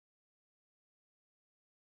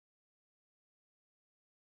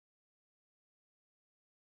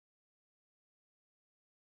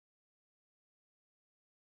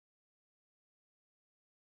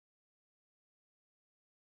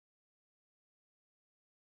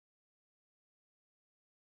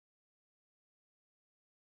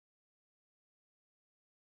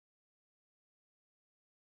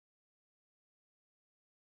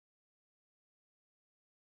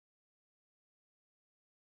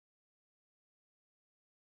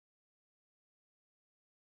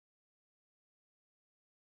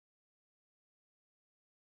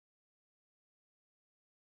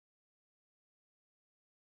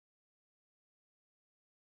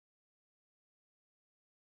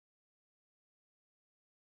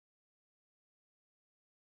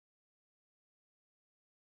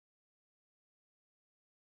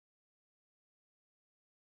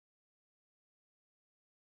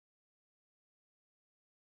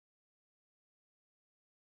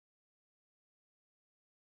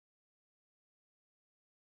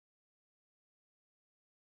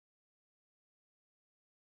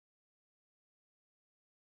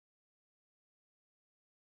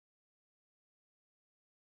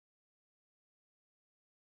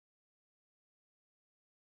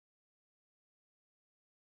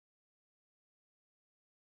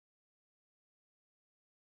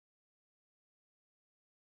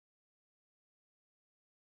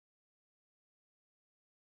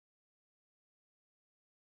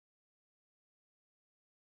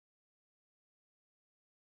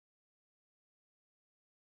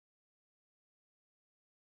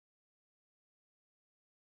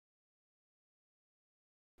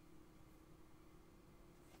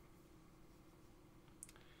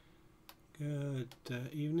Good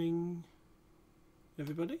evening,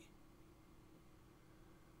 everybody.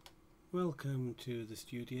 Welcome to the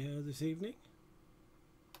studio this evening.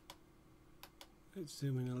 Let's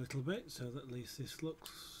zoom in a little bit so that at least this looks,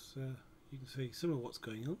 you can see some of what's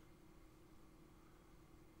going on.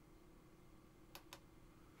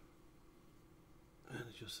 And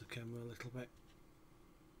adjust the camera a little bit.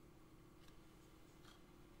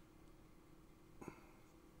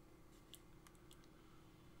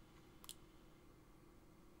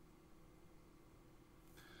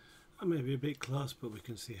 I may be a bit close, but we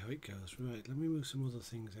can see how it goes. Right, let me move some other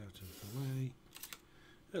things out of the way,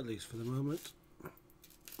 at least for the moment.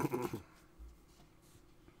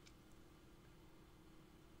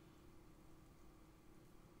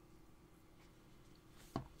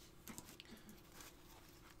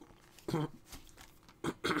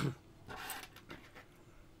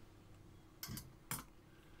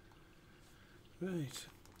 Right,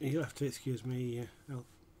 you have to excuse me, I'll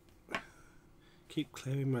keep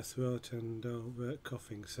clearing my throat and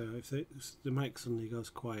coughing, so if the mic suddenly goes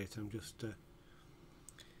quiet, I'm just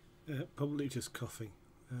probably just coughing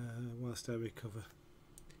whilst I recover.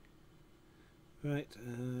 Right,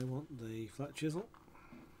 I want the flat chisel.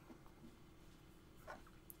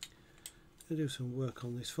 I'll do some work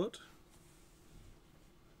on this foot.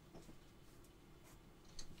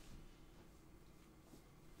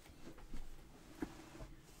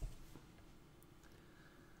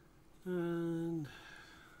 And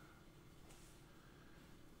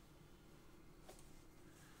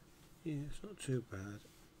yeah, it's not too bad.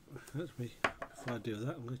 That's me. Before I do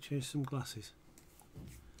that, I'm going to change some glasses.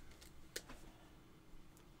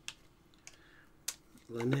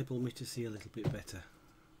 It'll enable me to see a little bit better.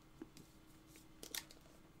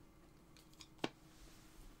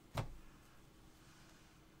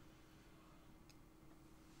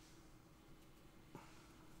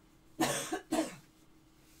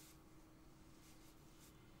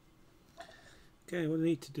 Okay, what I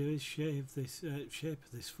need to do is shave this shape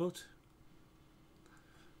of this foot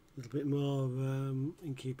a little bit more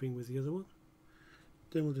in keeping with the other one.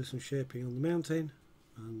 Then we'll do some shaping on the mountain,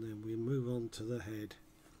 and then we'll move on to the head,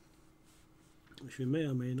 which we may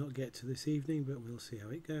or may not get to this evening, but we'll see how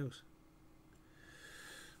it goes.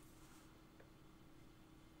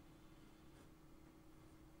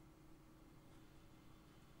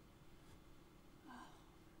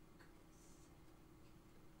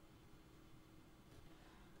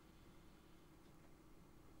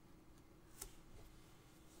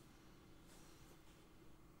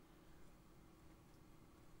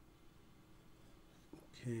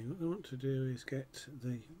 Okay, what I want to do is get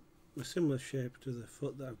a similar shape to the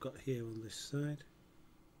foot that I've got here on this side.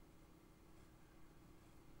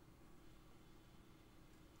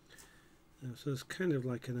 So it's kind of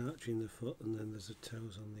like an arch in the foot, and then there's the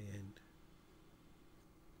toes on the end.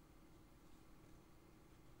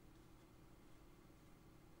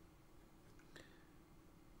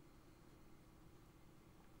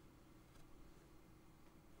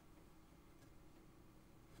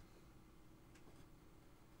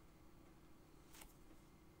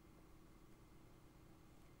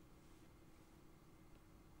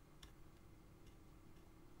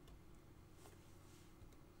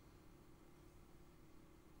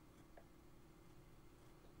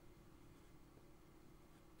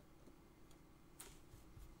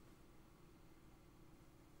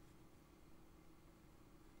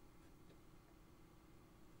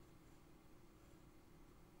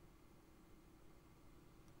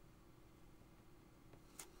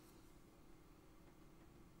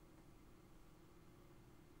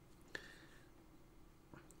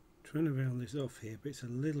 Trying to round this off here, but it's a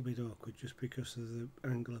little bit awkward just because of the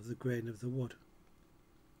angle of the grain of the wood.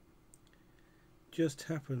 Just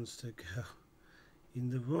happens to go in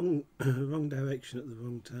the wrong direction at the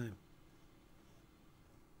wrong time.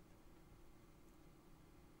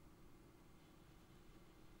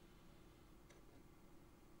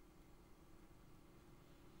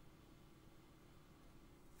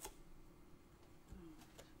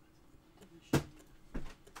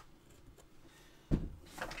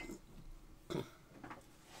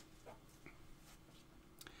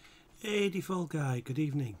 Hey default guy, good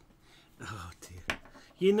evening. Oh dear.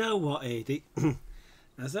 You know what, Adi?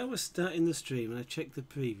 As I was starting the stream and I checked the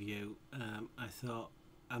preview, I thought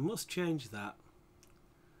I must change that.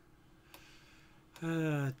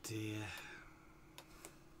 Oh dear.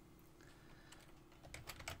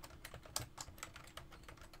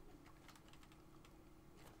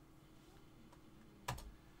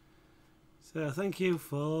 So thank you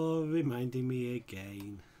for reminding me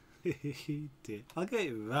again. Dear. I'll get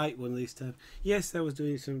it right one of these times. Yes, I was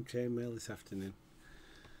doing some chainmail this afternoon.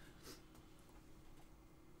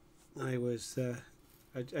 I was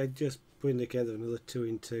I just put together another 2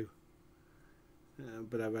 in 2,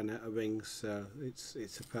 but I ran out of rings, so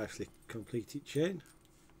it's a partially completed chain.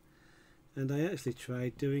 And I actually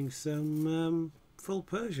tried doing some full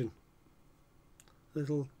Persian,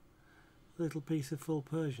 little piece of full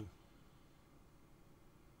Persian,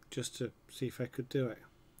 just to see if I could do it,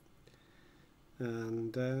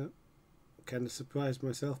 and kind of surprised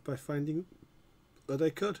myself by finding that I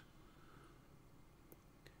could.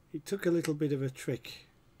 It took a little bit of a trick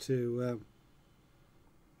to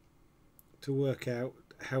work out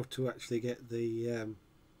how to actually get the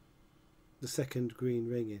second green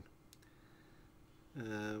ring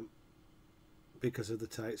in, because of the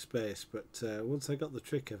tight space. But once I got the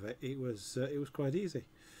trick of it, it was quite easy,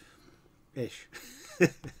 ish.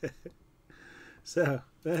 So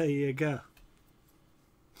there you go.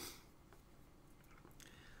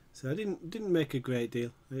 So I didn't make a great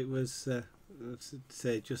deal. It was let's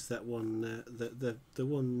say just that one, the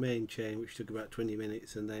one main chain, which took about 20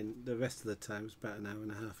 minutes, and then the rest of the time was about an hour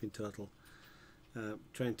and a half in total,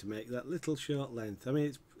 trying to make that little short length. I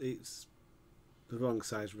mean, it's the wrong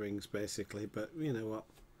size rings basically, but you know what,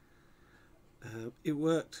 it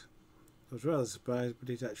worked. I was rather surprised,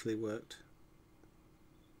 but it actually worked.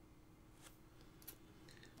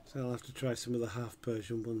 So I'll have to try some of the half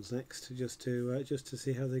Persian ones next, just to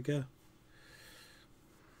see how they go.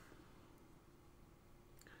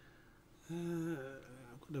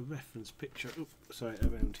 I've got a reference picture. Sorry,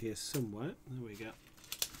 around here somewhere. There we go.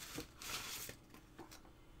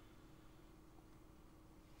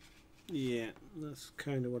 Yeah, that's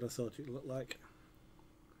kind of what I thought it looked like.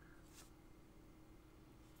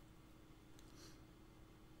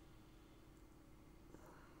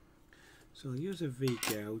 So I'll use a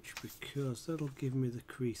V-gouge because that'll give me the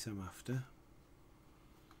crease I'm after.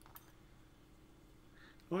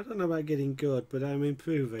 Well, I don't know about getting good, but I'm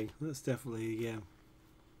improving. That's definitely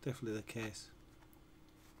the case.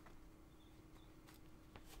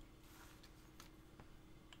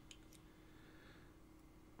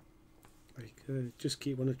 Very good. Just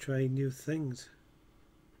keep wanting to try new things.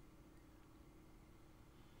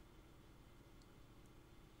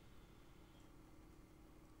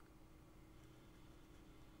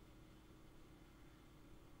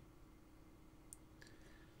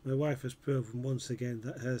 My wife has proven once again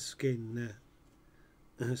that her skin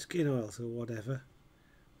oils or whatever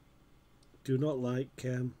do not like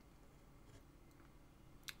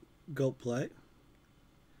gold plate.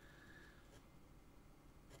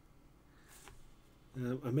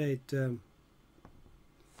 I made a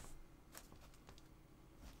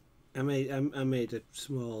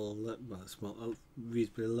small, a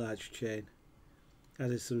reasonably large chain.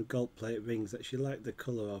 Added some gold plate rings that she liked the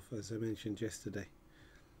colour of, as I mentioned yesterday.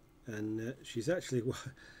 And she's actually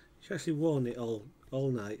worn it all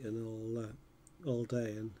night and all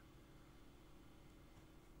day,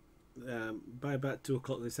 and by about 2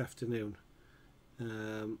 o'clock this afternoon,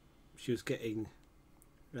 she was getting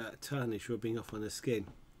tarnish rubbing off on her skin,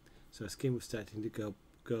 so her skin was starting to go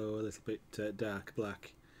a little bit dark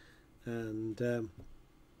black, and the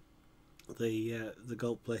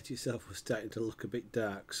gold plate itself was starting to look a bit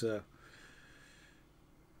dark. So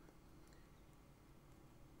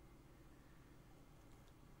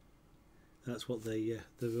that's what the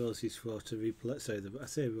rose is for, to replace. Sorry, I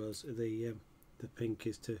say rose. The pink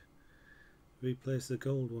is to replace the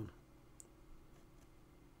gold one.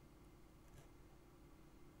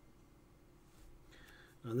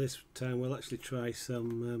 And this time we'll actually try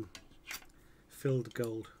some filled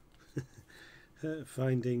gold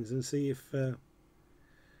findings and see if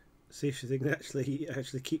she can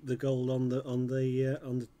actually keep the gold on the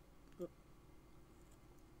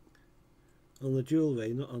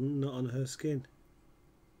jewellery, not on her skin.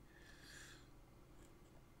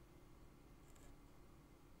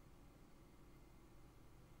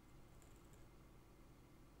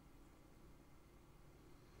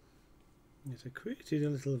 Yes, I created a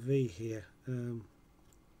little V here,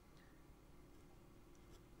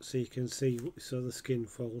 so you can see the skin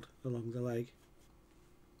fold along the leg,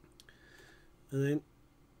 and then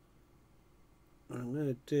what I'm going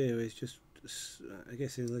to do is just, I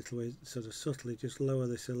guess in a little way, sort of subtly just lower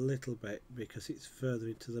this a little bit, because it's further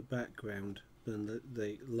into the background than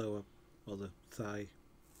the lower, or the thigh,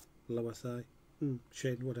 lower thigh,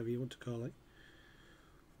 shin, whatever you want to call it.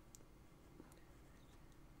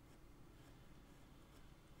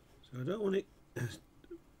 So I don't want it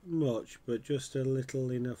much, but just a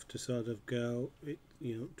little enough to sort of go,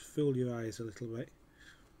 to fool your eyes a little bit.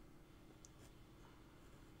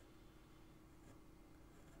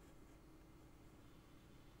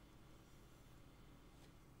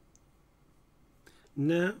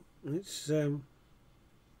 Now it's and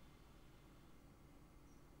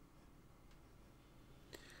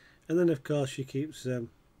then of course she keeps what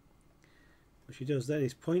she does then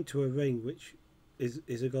is point to a ring which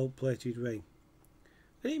is a gold plated ring,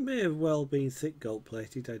 and it may have well been thick gold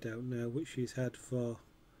plated, I don't know, which she's had for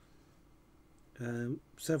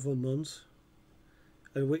several months,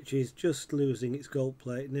 and which is just losing its gold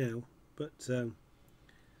plate now, but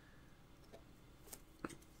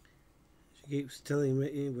she keeps telling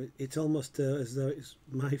me it's almost as though it's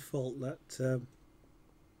my fault that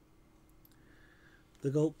the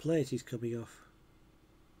gold plate is coming off.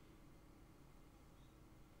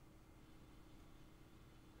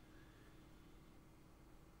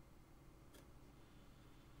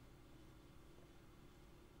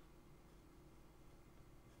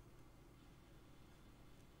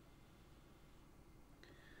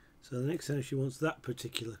 So the next time she wants that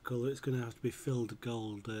particular colour, it's going to have to be filled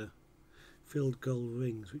gold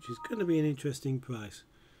rings, which is going to be an interesting price,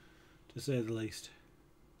 to say the least.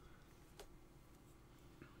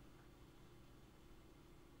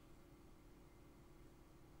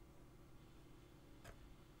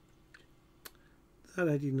 That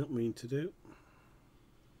I did not mean to do.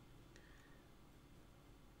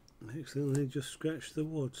 I accidentally just scratched the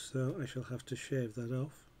wood, so I shall have to shave that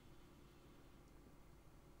off.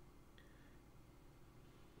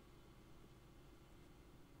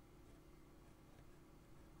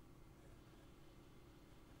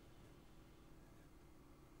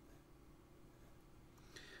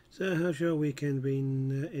 So how's your weekend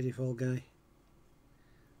been, Eddie Fall Guy?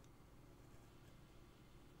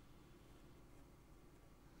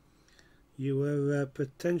 You were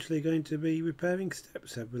potentially going to be repairing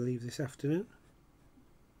steps, I believe, this afternoon.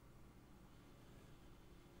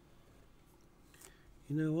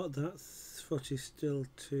 You know what, that foot is still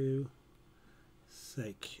too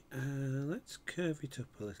thick. Let's curve it up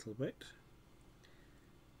a little bit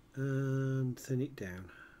and thin it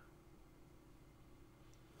down.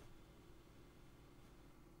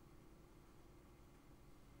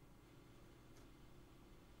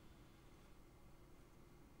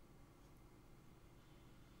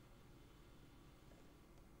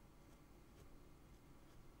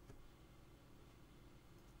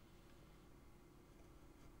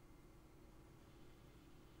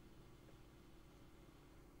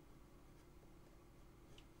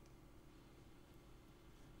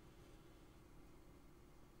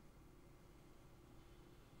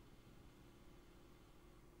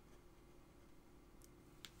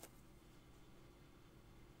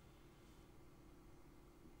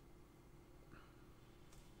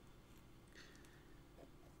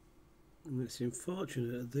 And it's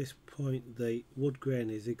unfortunate at this point the wood grain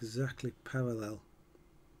is exactly parallel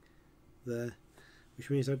there, which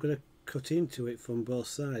means I've got to cut into it from both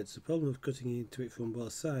sides. The problem of cutting into it from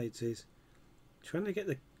both sides is trying to get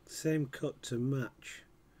the same cut to match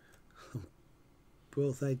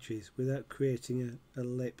both edges without creating a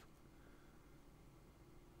lip,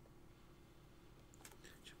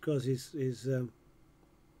 which of course is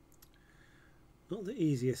not the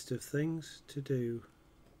easiest of things to do.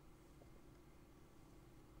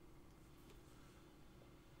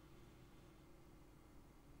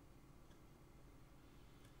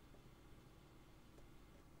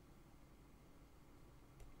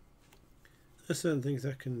 There's certain things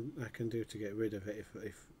I can do to get rid of it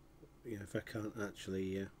if you know, if I can't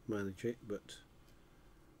actually manage it, but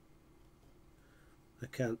I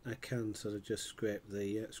can sort of just scrape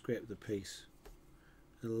the piece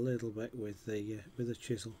a little bit with the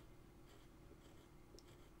chisel.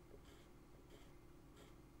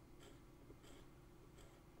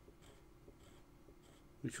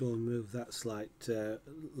 Which will remove that slight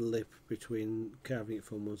lip between carving it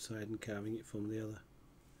from one side and carving it from the other.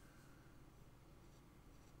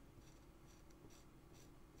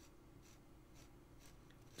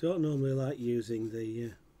 Don't normally like using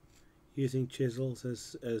the using chisels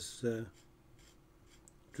as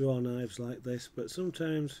draw knives like this, but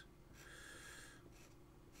sometimes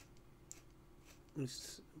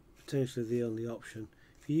it's potentially the only option.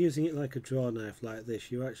 If you're using it like a draw knife like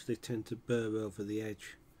this, you actually tend to burr over the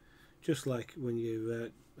edge, just like when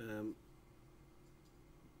you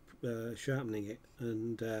sharpening it,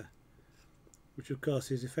 and which of course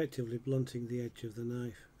is effectively blunting the edge of the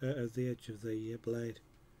knife, the edge of the blade.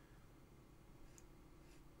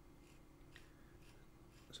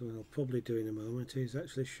 So what I'll probably do in a moment is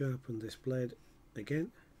actually sharpen this blade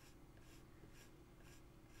again.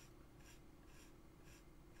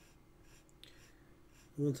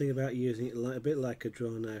 One thing about using it a bit like a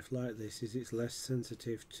draw knife like this is it's less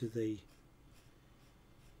sensitive to the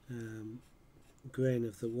grain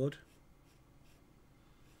of the wood.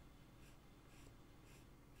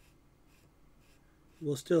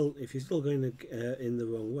 will still, if you're still going in the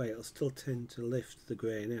wrong way, it'll still tend to lift the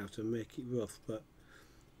grain out and make it rough, but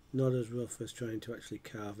not as rough as trying to actually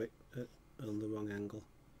carve it on the wrong angle.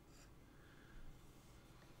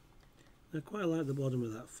 I quite like the bottom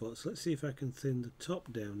of that foot, so let's see if I can thin the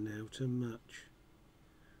top down now to match.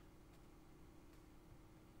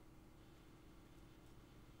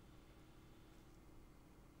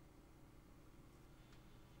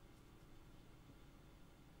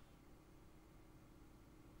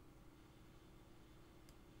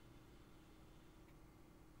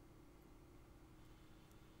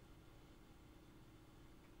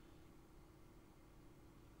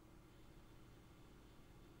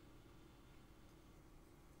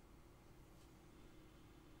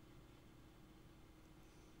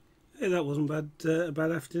 Hey, that wasn't bad. A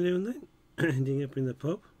bad afternoon then, ending up in the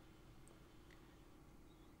pub.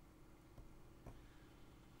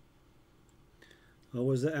 Or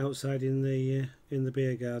was it outside in the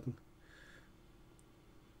beer garden?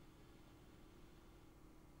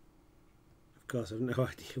 Of course, I've no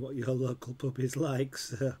idea what your local pub is like,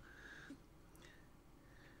 so there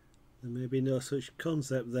may be no such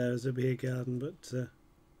concept there as a beer garden, but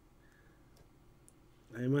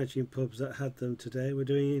I imagine pubs that had them today were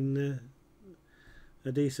doing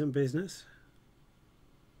a decent business.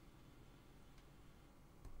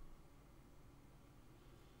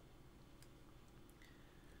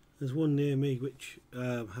 There's one near me which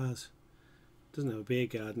doesn't have a beer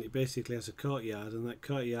garden. It basically has a courtyard, and that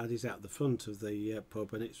courtyard is out the front of the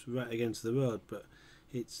pub, and it's right against the road. But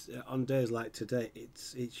it's on days like today,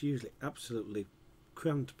 it's usually absolutely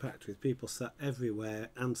crammed packed with people sat everywhere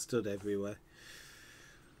and stood everywhere.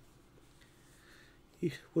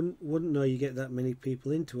 You wouldn't know you get that many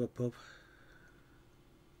people into a pub.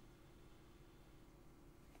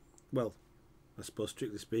 Well, I suppose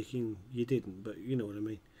strictly speaking you didn't, but you know what I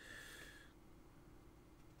mean.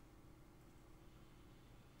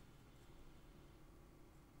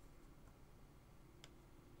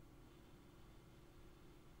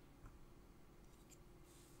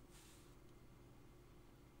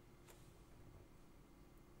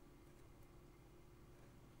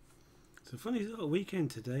 It's a funny sort of weekend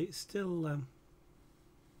today. It's still oh,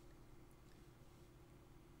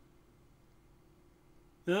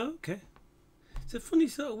 okay. It's a funny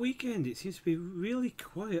sort of weekend. It seems to be really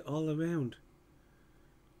quiet all around.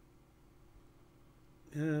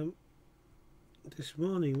 This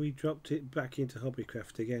morning we dropped it back into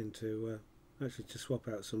Hobbycraft again to actually to swap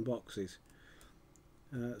out some boxes,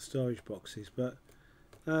 storage boxes. But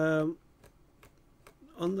on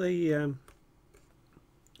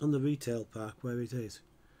the retail park where it is,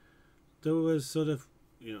 there was sort of,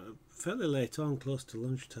 fairly late on, close to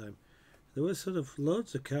lunchtime, there was sort of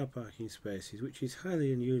loads of car parking spaces, which is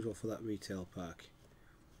highly unusual for that retail park.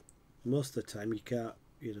 Most of the time you can't,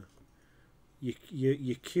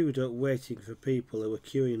 you queued up waiting for people who were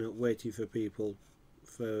queuing up waiting for people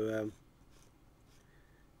for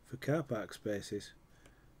car park spaces,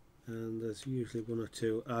 and there's usually one or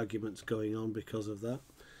two arguments going on because of that.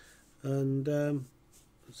 And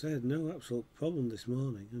I said no absolute problem this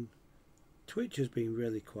morning, and Twitch has been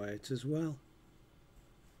really quiet as well.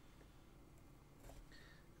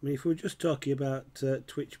 I mean, if we were just talking about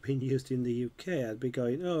Twitch being used in the UK, I'd be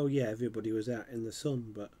going, oh yeah, everybody was out in the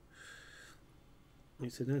sun, but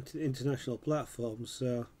it's an international platform,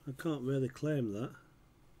 so I can't really claim that.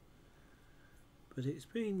 But it's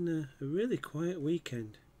been a really quiet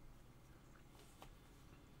weekend.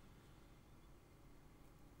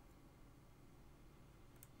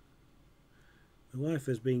 My wife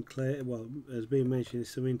has been mentioning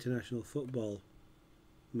some international football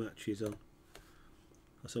matches on.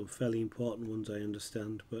 Some fairly important ones, I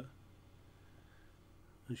understand, but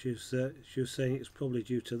and she was saying it's probably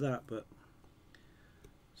due to that, but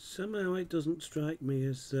somehow it doesn't strike me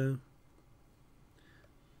as the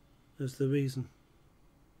reason.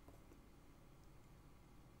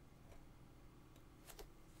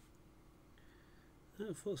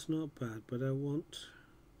 That foot's not bad, but I want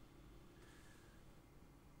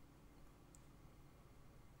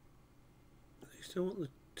the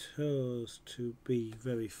toes to be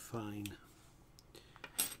very fine.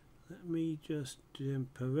 Let me just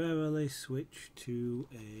temporarily switch to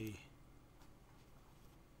a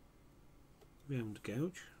round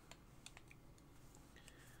gouge.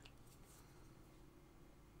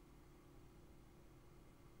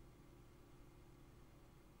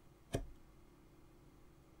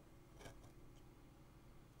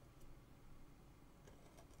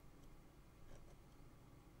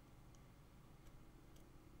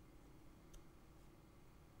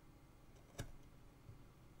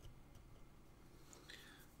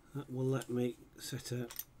 That will let me set a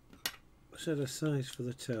size for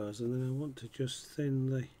the toes, and then I want to just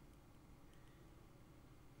thin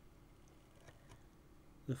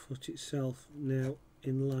the foot itself now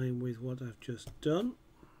in line with what I've just done.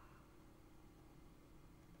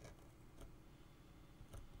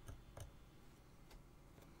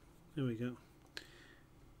 There we go.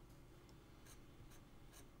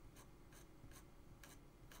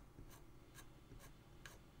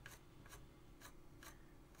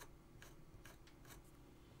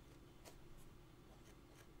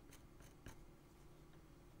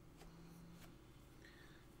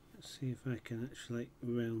 Let's see if I can actually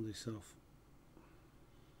round this off.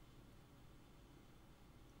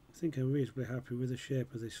 I think I'm reasonably happy with the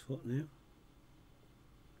shape of this foot now.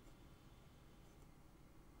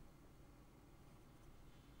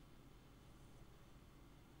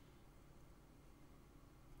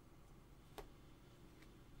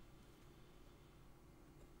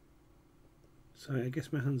 Sorry, I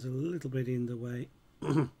guess my hand's a little bit in the way,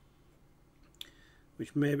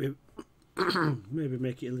 which maybe maybe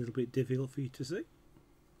make it a little bit difficult for you to see.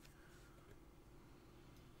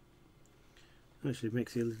 Actually,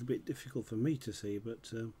 makes it a little bit difficult for me to see,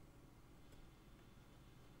 but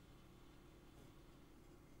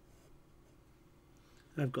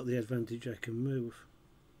I've got the advantage I can move.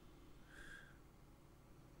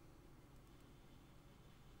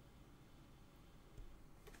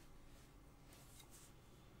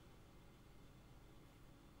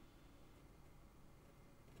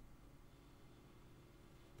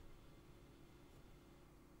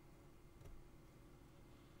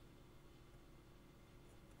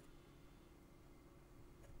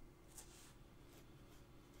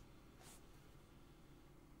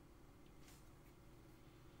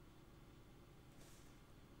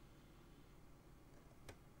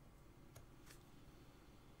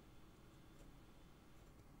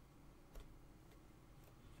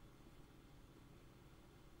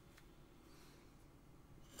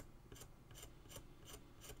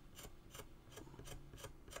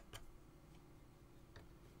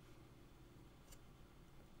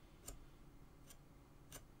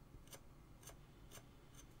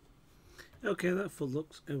 Okay, that foot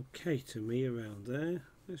looks okay to me around there.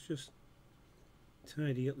 Let's just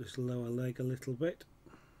tidy up this lower leg a little bit.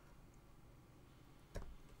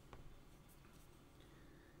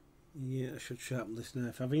 Yeah, I should sharpen this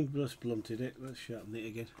knife. Having just blunted it, let's sharpen it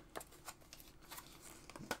again.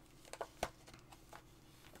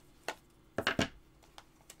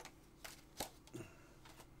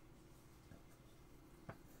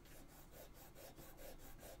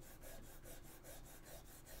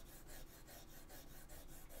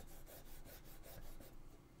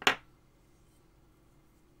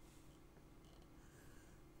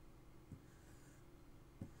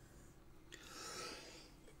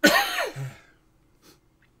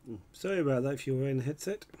 Sorry about that if you're wearing a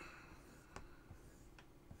headset.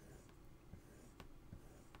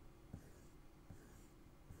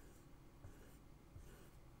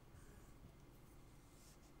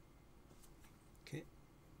 Okay.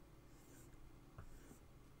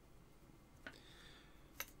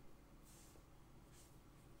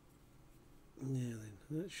 Now then,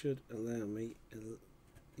 that should allow me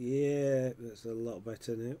yeah, that's a lot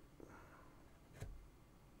better now.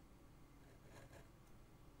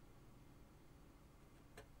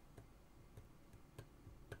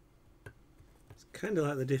 Kind of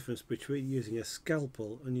like the difference between using a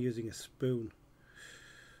scalpel and using a spoon.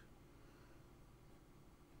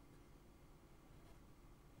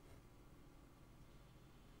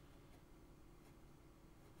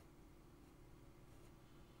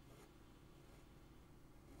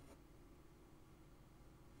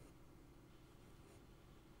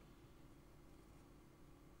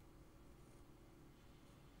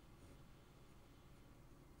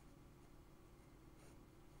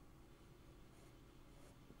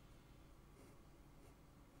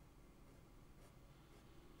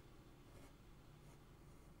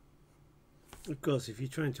 Of course, if you're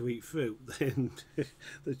trying to eat fruit, then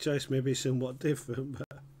the choice may be somewhat different,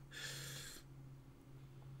 but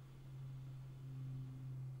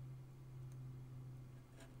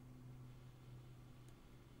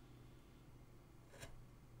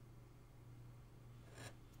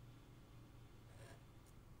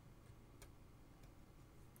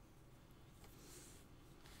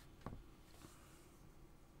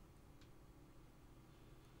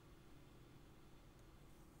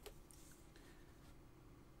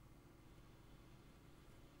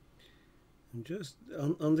I'm just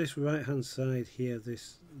on this right hand side here,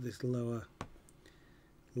 this lower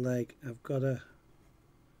leg, I've got to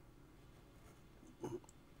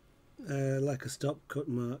like a stop cut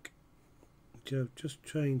mark, just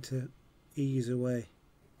trying to ease away.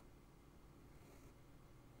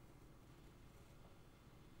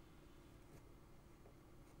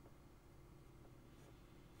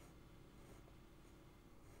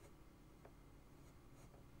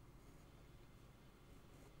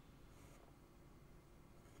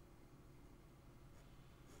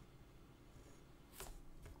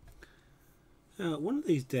 One of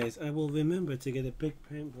these days I will remember to get a big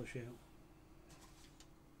paintbrush out.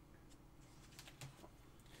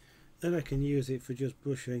 Then I can use it for just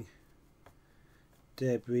brushing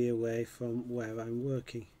debris away from where I'm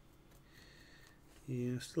working.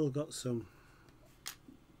 Yeah, I've still got some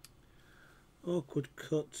awkward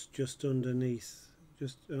cuts just underneath,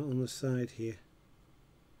 just on the side here.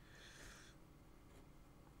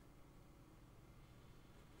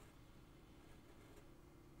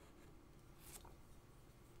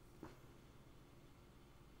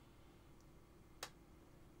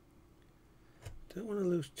 Don't want to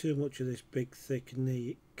lose too much of this big thick knee.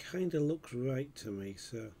 It kind of looks right to me,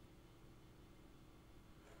 so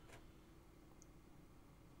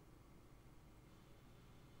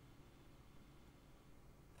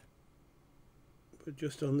but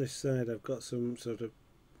just on this side I've got some sort of,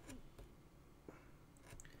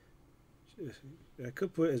 I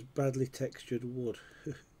could put it as badly textured wood.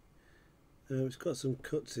 It's got some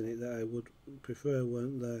cuts in it that I would prefer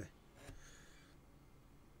weren't there.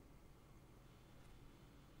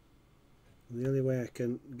 And the only way I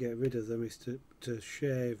can get rid of them is to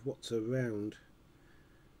shave what's around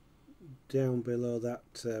down below that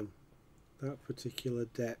that particular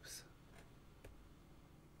depth.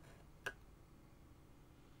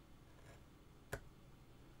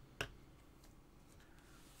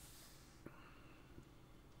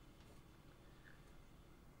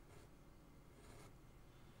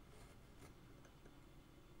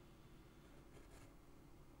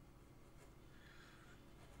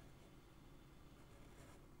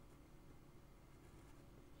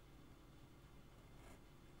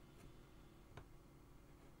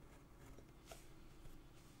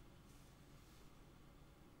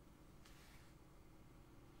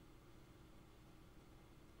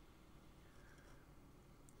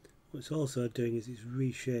 What it's also doing is it's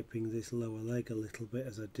reshaping this lower leg a little bit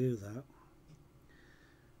as I do that,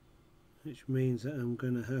 which means that I'm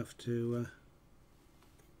going to have to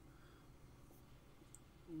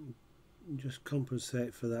just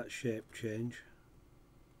compensate for that shape change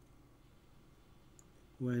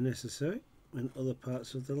where necessary in other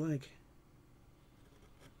parts of the leg.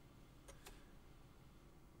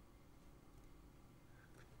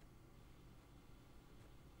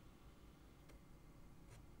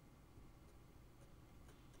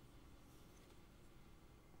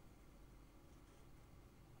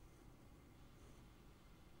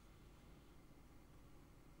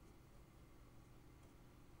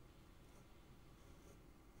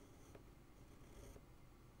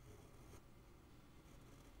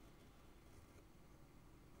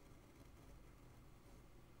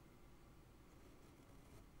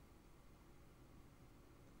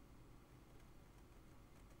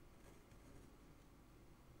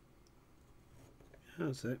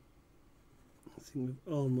 That's it. I think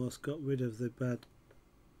we've almost got rid of the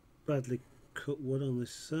badly cut wood on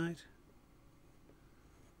this side.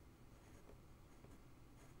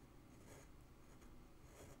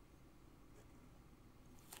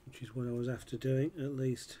 Which is what I was after doing, at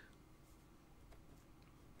least.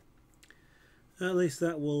 At least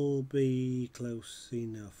that will be close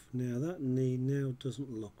enough. Now that knee now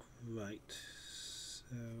doesn't look right,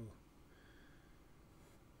 so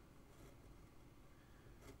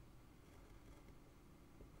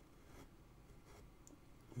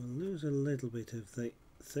we'll lose a little bit of the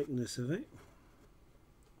thickness of it.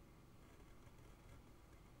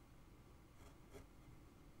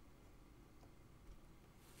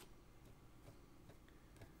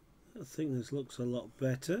 That thickness looks a lot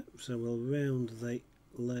better, so we'll round the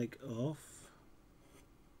leg off.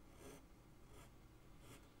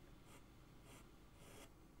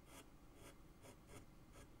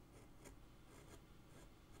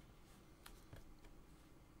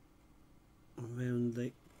 Round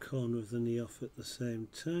the corner of the knee off at the same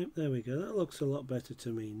time. There we go. That looks a lot better to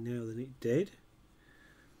me now than it did.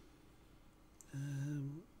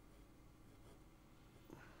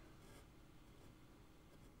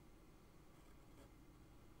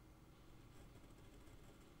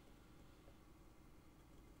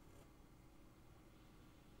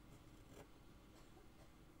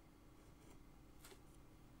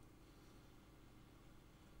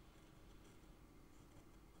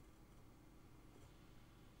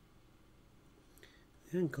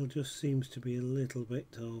 The ankle just seems to be a little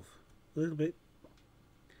bit off, a little bit,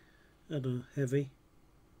 I don't know, heavy.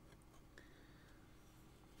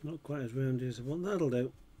 Not quite as round as I want. That'll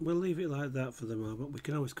do. We'll leave it like that for the moment. We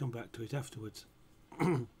can always come back to it afterwards.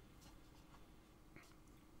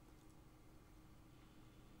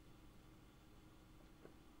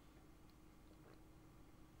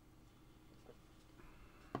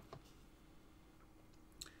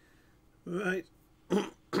 Right.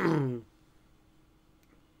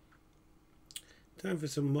 Time for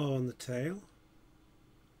some more on the tail.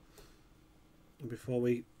 Before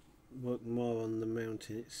we work more on the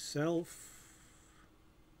mountain itself.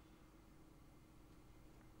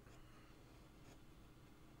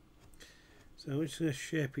 So I'm just going to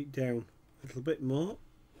shape it down a little bit more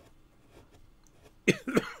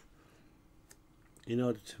in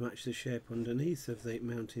order to match the shape underneath of the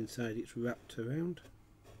mountain side it's wrapped around.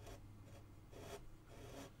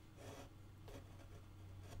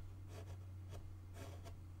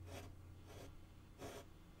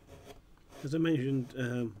 As I mentioned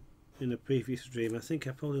in a previous stream, I think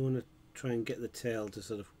I probably want to try and get the tail to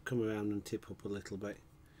sort of come around and tip up a little bit,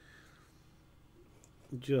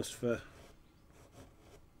 just for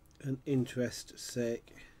an interest's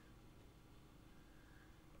sake.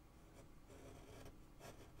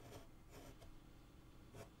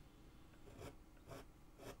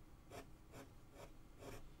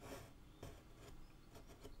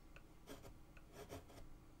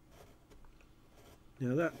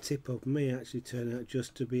 Now that tip up may actually turn out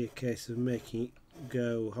just to be a case of making it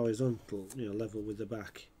go horizontal, you know, level with the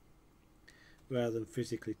back, rather than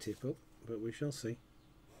physically tip up, but we shall see.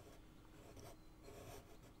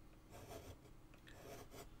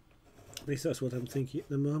 At least that's what I'm thinking at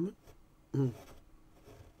the moment.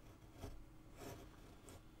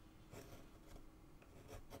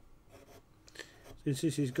 Since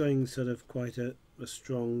this is going sort of quite a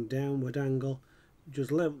strong downward angle,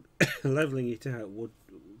 just leveling it out would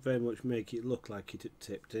very much make it look like it had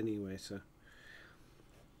tipped anyway, so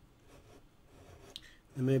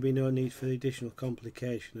there may be no need for the additional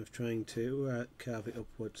complication of trying to carve it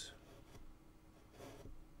upwards.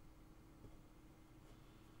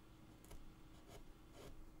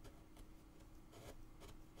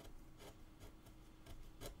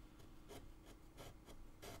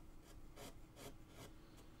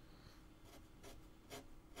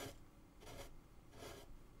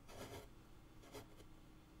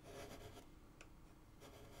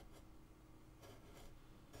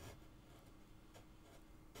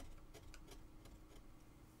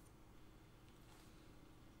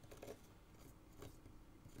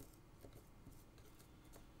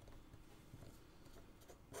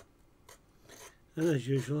 And as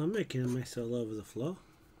usual, I'm making a mess all over the floor,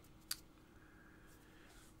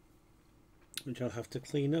 which I'll have to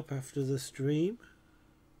clean up after the stream.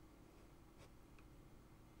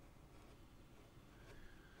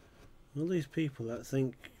 All these people that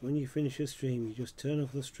think when you finish a stream you just turn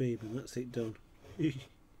off the stream and that's it done.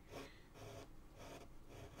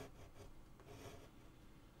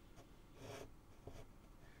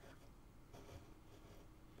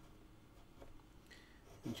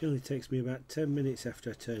 It generally takes me about 10 minutes after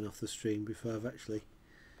I turn off the stream before I've actually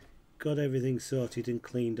got everything sorted and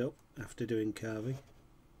cleaned up after doing carving.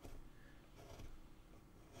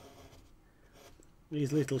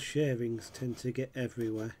 These little shavings tend to get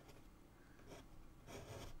everywhere.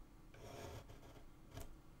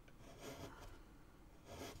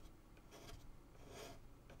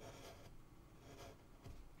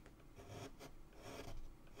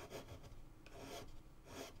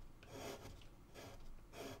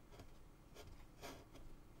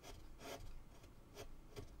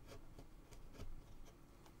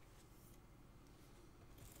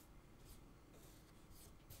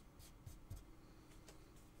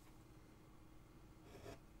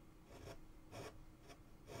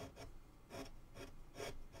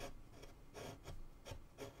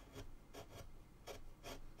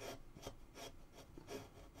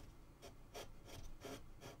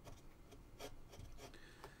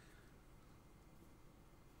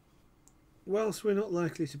 Whilst we're not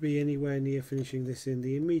likely to be anywhere near finishing this in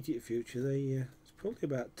the immediate future, it's probably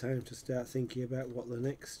about time to start thinking about what the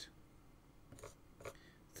next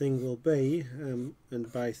thing will be,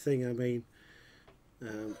 and by thing I mean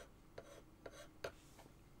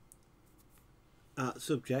art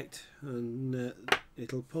subject, and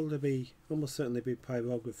it'll probably be, almost certainly be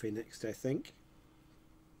pyrography next, I think.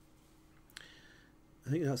 I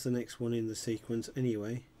think that's the next one in the sequence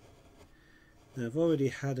anyway. Now, I've already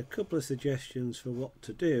had a couple of suggestions for what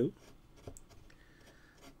to do.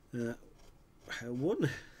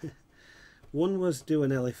 One was do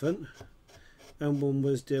an elephant, and one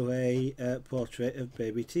was do a portrait of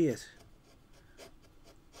baby tears.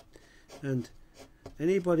 And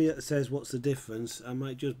anybody that says what's the difference, I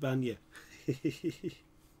might just ban you.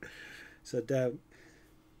 So don't.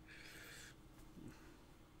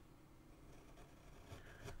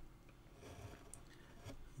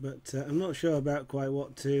 But I'm not sure about quite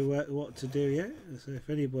what to do yet. So if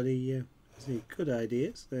anybody has any good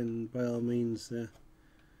ideas, then by all means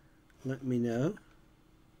let me know.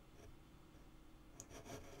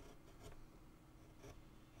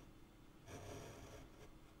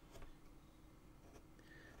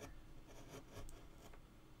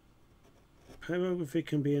 Pyrography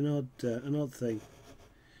can be an odd thing.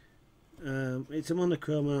 It's a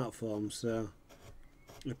monochrome art form, so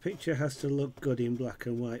the picture has to look good in black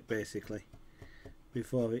and white basically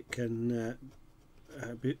before it can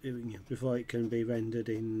be rendered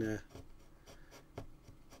in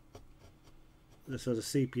the sort of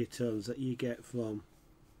sepia tones that you get from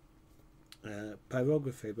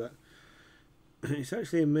pyrography. But it's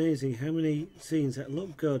actually amazing how many scenes that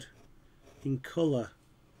look good in colour,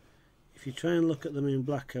 if you try and look at them in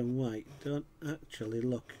black and white, don't actually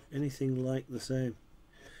look anything like the same.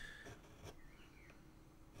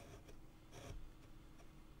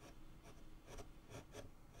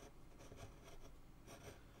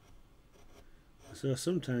 So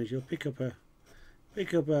sometimes you'll pick up an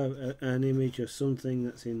image of something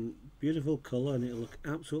that's in beautiful colour and it'll look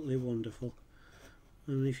absolutely wonderful,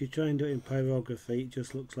 and if you try and do it in pyrography, it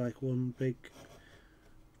just looks like one big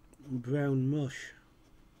brown mush.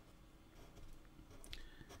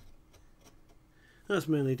 That's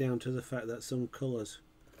mainly down to the fact that some colours,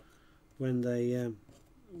 when they're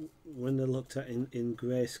looked at in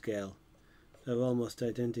grayscale, are almost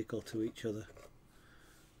identical to each other,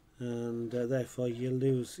 and therefore you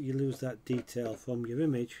lose that detail from your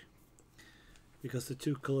image because the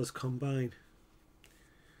two colours combine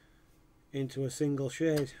into a single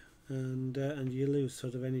shade, and you lose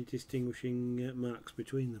sort of any distinguishing marks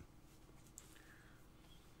between them.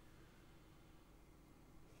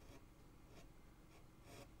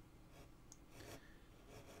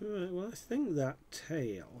 Right, well, I think that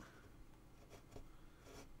tail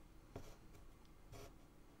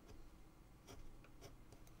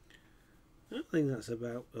I think that's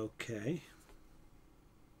about okay.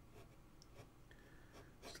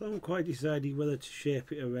 Still haven't quite decided whether to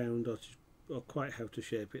shape it around or quite how to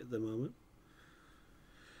shape it at the moment.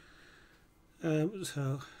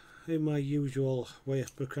 So in my usual way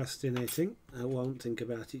of procrastinating, I won't think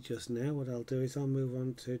about it just now. What I'll do is I'll move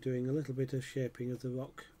on to doing a little bit of shaping of the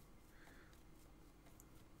rock.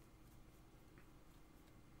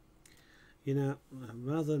 You know,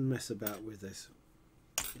 rather than mess about with this,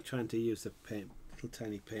 I'm trying to use the little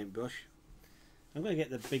tiny paintbrush, I'm going to get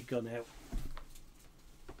the big gun out.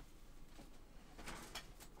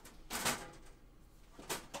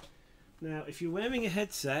 Now, if you're wearing a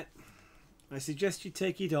headset, I suggest you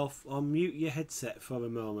take it off or mute your headset for a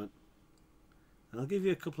moment. I'll give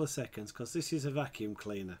you a couple of seconds because this is a vacuum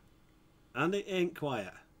cleaner and it ain't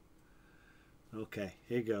quiet. Okay,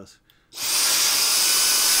 here goes.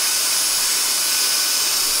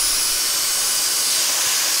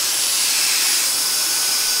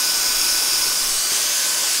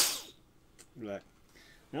 Right,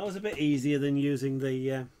 that was a bit easier than using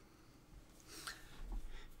the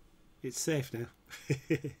it's safe now.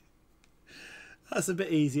 That's a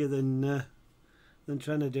bit easier than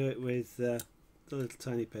trying to do it with the little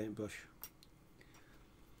tiny paintbrush.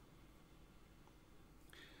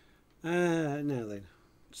 Now then,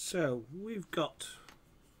 so we've got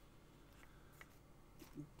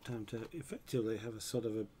time to effectively have a sort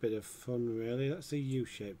of a bit of fun really. That's a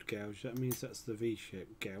U-shaped gouge, that means that's the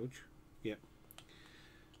V-shaped gouge. Yep.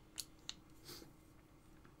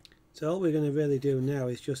 So all we're going to really do now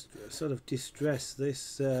is just sort of distress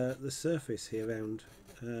this the surface here around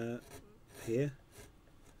here.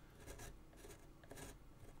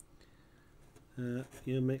 You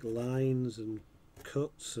know, make lines and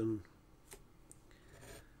cuts and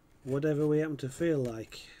whatever we happen to feel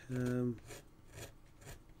like.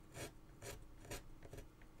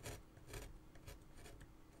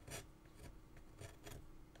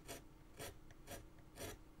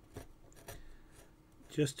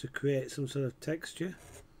 Just to create some sort of texture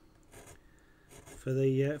for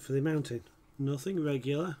the mountain. Nothing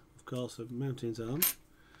regular, of course. The mountains aren't.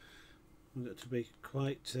 We've got to be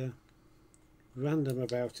quite random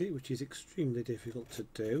about it, which is extremely difficult to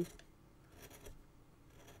do.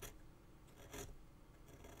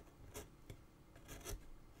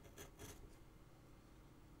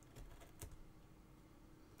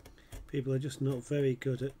 People are just not very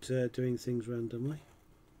good at doing things randomly.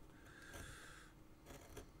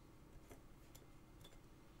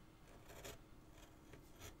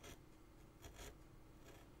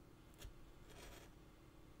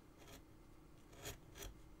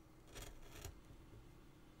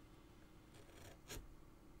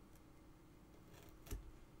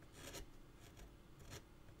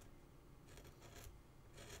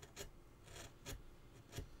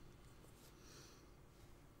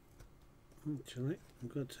 Actually,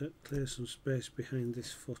 I've got to clear some space behind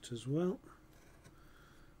this foot as well,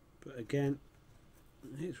 but again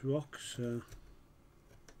it's rock, so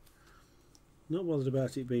not bothered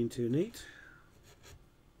about it being too neat.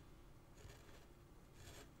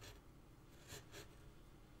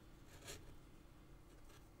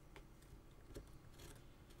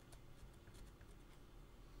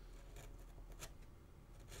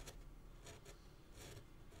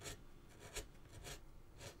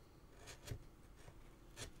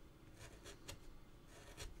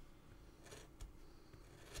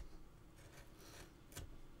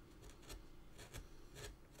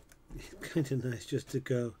 Kind of nice just to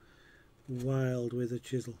go wild with a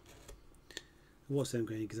chisel. I won't say I'm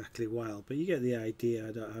going exactly wild, but you get the idea.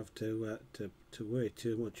 I don't have to worry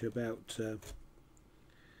too much about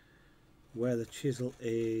where the chisel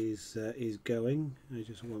is going. I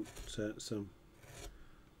just want some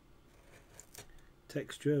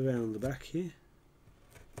texture around the back here.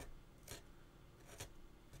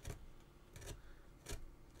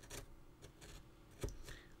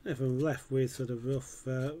 If I'm left with sort of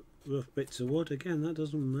rough bits of wood, again, that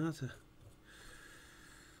doesn't matter.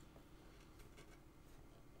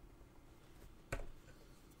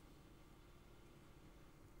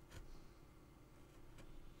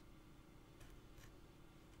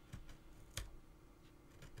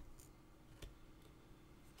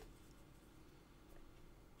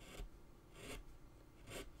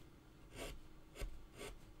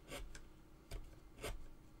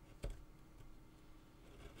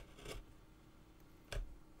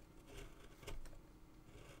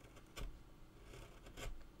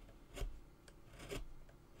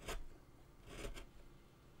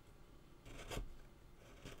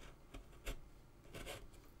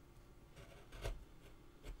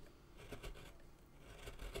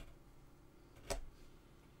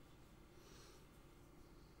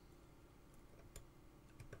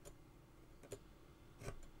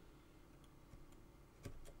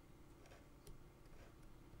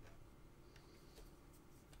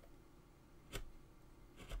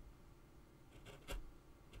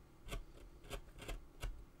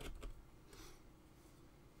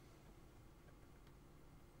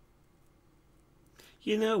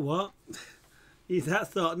 You know what?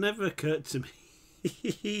 That thought never occurred to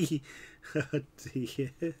me. Oh dear.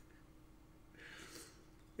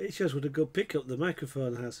 It shows what a good pickup the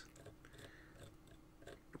microphone has.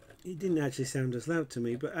 It didn't actually sound as loud to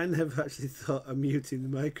me, but I never actually thought of muting the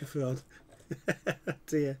microphone. Oh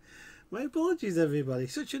dear. My apologies, everybody.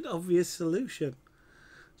 Such an obvious solution.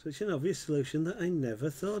 Such an obvious solution that I never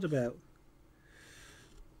thought about.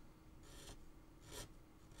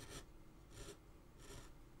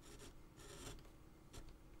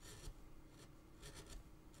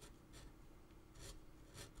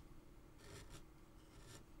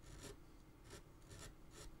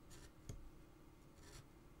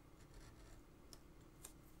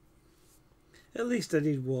 At least I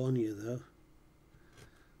did warn you, though.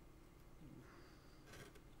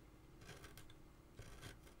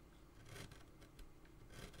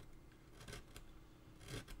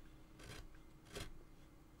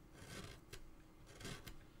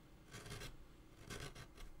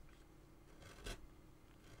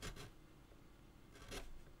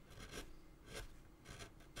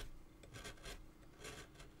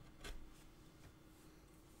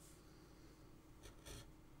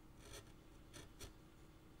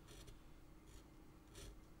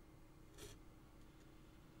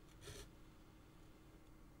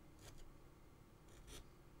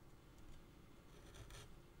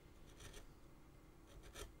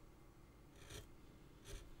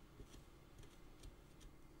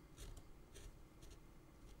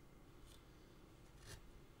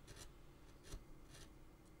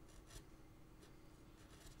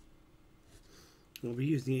 I'll be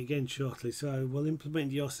using it again shortly, so I will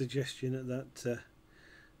implement your suggestion at that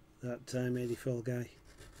time, 84 guy.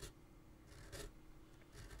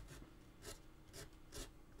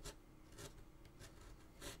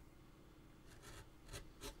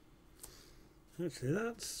 Actually,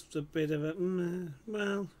 that's a bit of a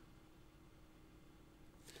well,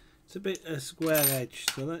 it's a bit a square edge.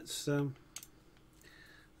 So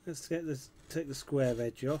let's take the square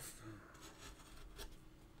edge off.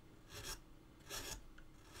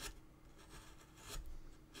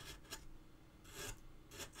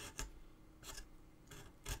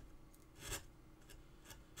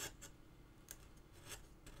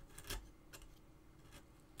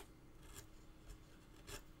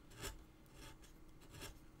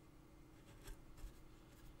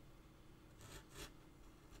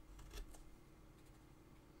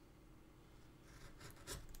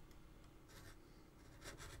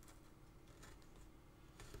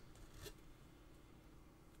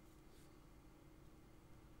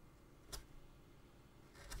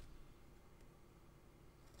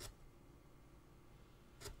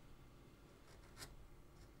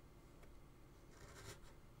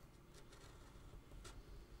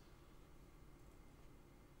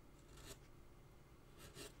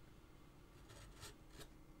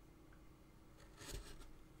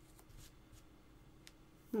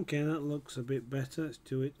 Okay, that looks a bit better. Let's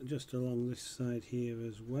do it just along this side here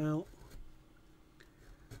as well.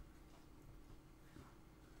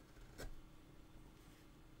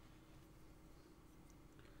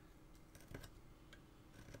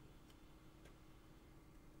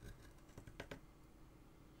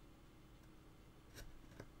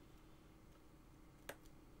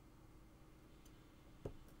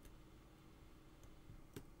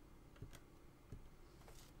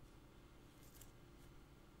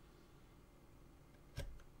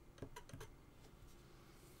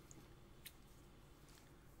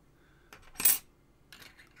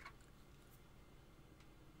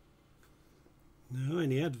 No,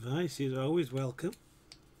 any advice is always welcome.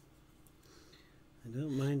 I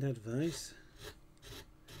don't mind advice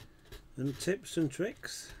and tips and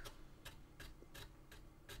tricks.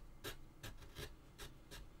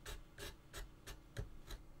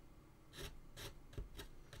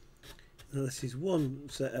 Now this is one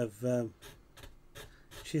set of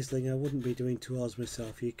chiselling I wouldn't be doing towards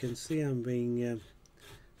myself. You can see I'm being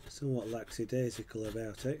somewhat lackadaisical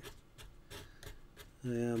about it. I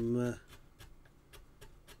am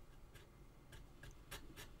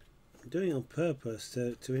doing it on purpose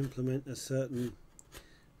to implement a certain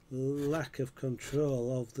lack of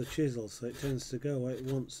control of the chisel, so it tends to go where it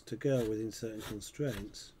wants to go within certain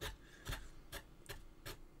constraints.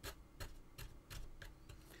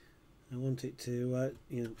 I want it to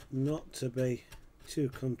you know, not to be too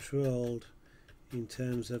controlled in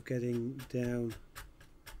terms of getting down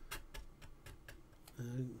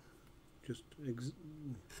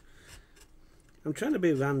I'm trying to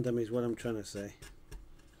be random is what I'm trying to say.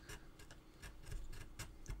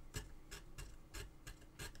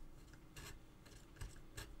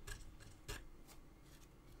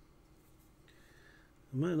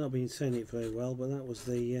 I might not be saying it very well, but that was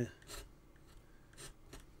the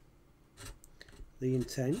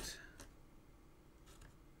intent.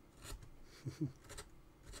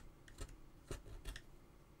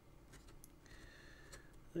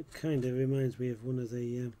 That kind of reminds me of one of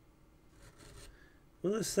the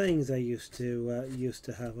sayings I used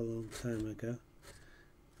to have a long time ago,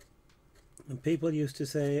 and people used to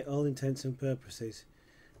say all intents and purposes.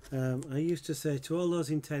 I used to say to all those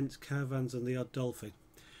intents, caravans and the odd dolphin.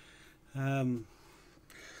 But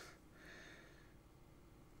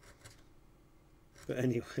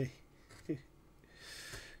anyway,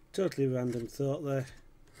 totally random thought there.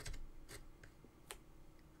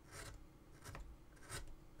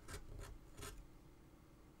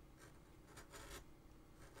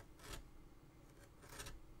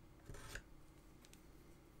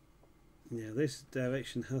 Yeah, this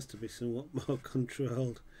direction has to be somewhat more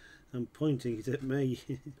controlled. I'm pointing it at me.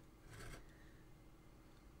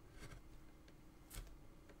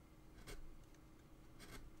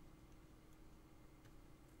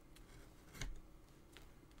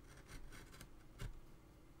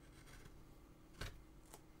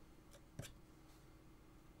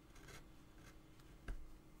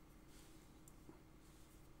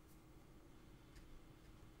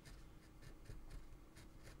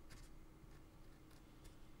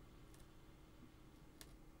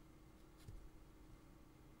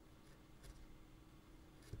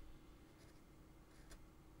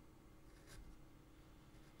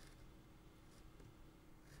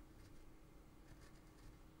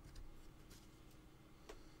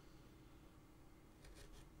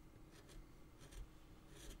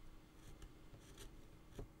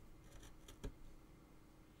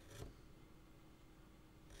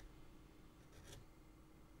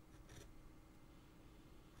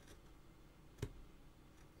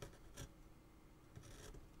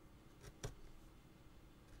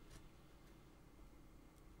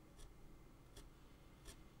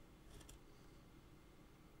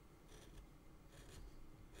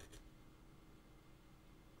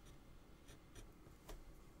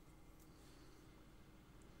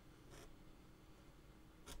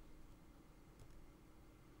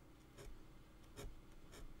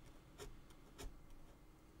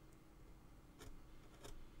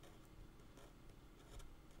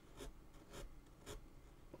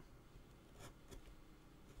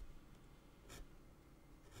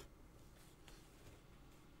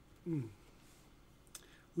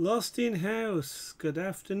 Lost in house. Good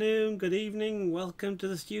afternoon, good evening, welcome to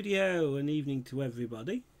the studio, and evening to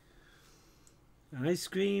everybody. Ice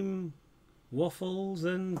cream, waffles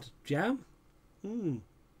and jam.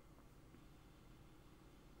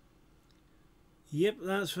 Yep,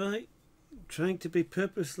 that's right. Trying to be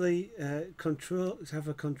purposely have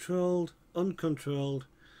a controlled, uncontrolled,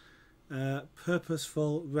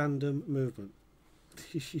 purposeful, random movement.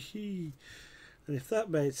 And if that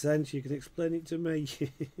made sense, you can explain it to me.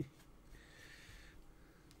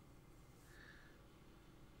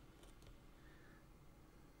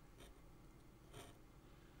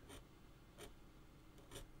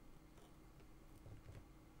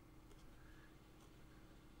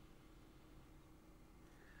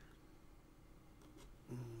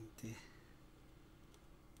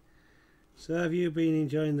 So have you been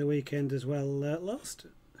enjoying the weekend as well, Lost?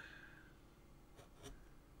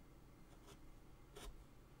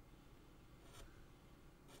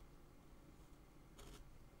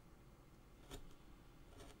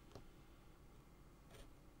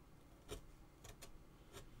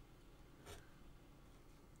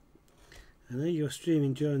 I know you were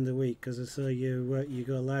streaming during the week because I saw you you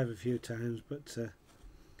go live a few times, but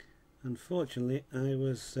unfortunately I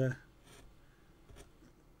was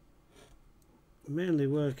mainly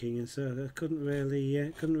working, and so I couldn't really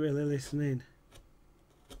listen in.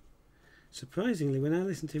 Surprisingly, when I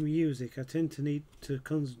listen to music, I tend to need to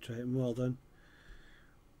concentrate more than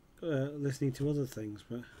listening to other things.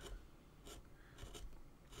 But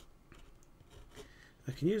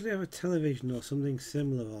I can usually have a television or something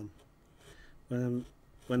similar on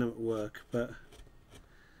when I'm at work, but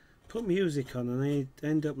put music on and I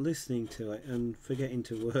end up listening to it and forgetting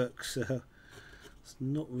to work, so it's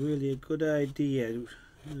not really a good idea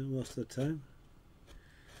most of the time.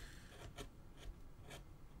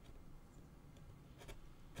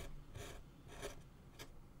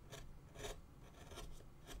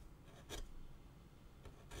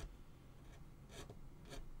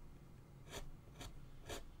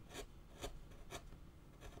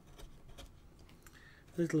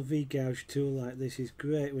 A little V-gouge tool like this is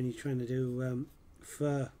great when you're trying to do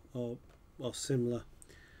fur or similar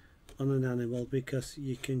on an animal, because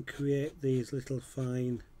you can create these little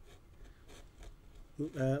fine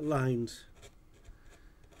lines.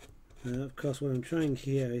 Of course, what I'm trying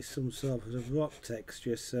here is some sort of rock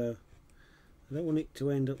texture, so I don't want it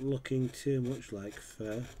to end up looking too much like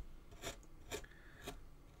fur.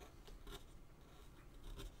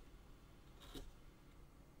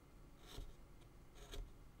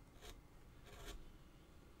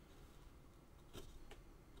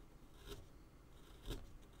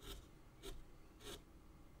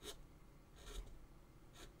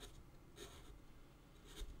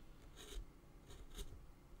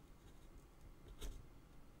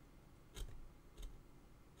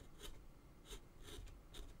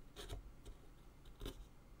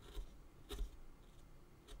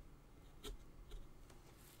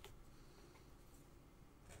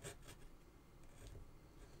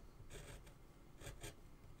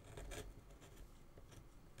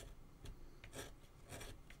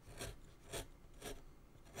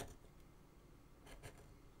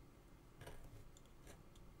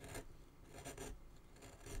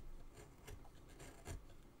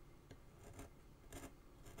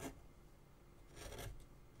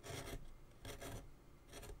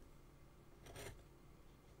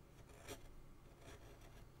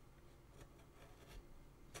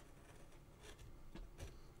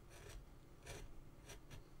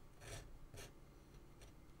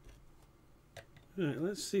 Right,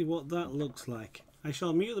 let's see what that looks like. I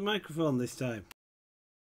shall mute the microphone this time.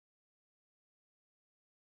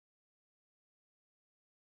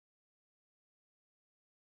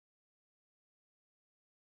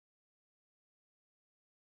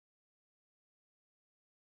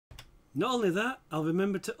 Not only that, I'll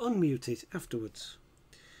remember to unmute it afterwards.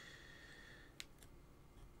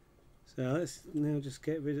 So let's now just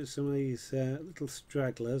get rid of some of these little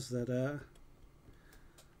stragglers that are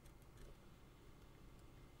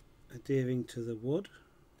adhering to the wood.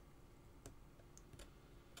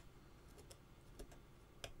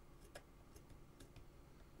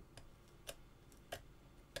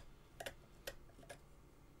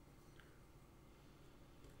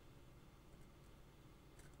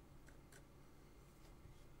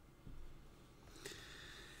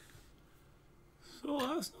 So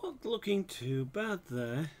that's not looking too bad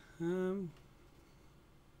there.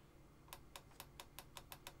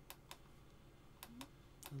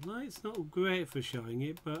 The light's not great for showing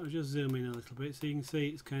it, but I'll just zoom in a little bit so you can see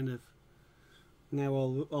it's kind of now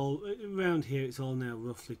all around here. It's all now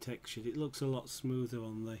roughly textured. It looks a lot smoother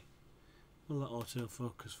on the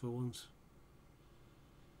autofocus for once.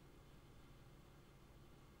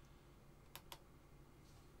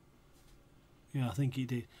 Yeah, I think it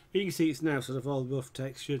did. But you can see it's now sort of all rough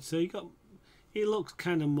textured, so it looks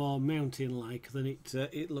kind of more mountain-like than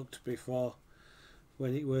it looked before,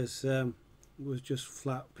 when it was just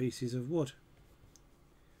flat pieces of wood.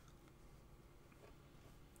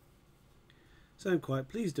 So I'm quite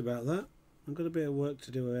pleased about that. I've got a bit of work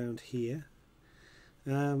to do around here.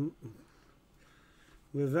 We're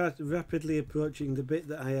rapidly approaching the bit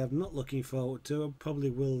that I am not looking forward to. I probably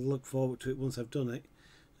will look forward to it once I've done it,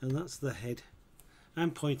 and that's the head.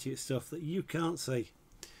 I'm pointing at stuff that you can't see.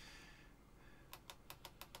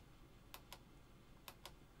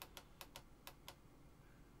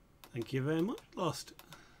 Thank you very much. Lost.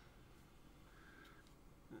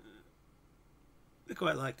 I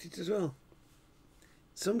quite liked it as well.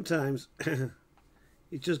 Sometimes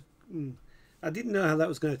it just I didn't know how that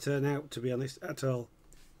was going to turn out, to be honest, at all,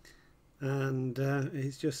 and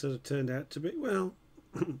it's just sort of turned out to be, well,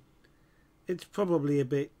 it's probably a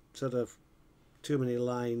bit sort of too many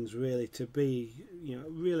lines really to be, you know,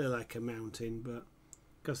 really like a mountain, but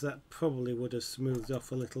because that probably would have smoothed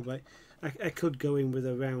off a little bit. I could go in with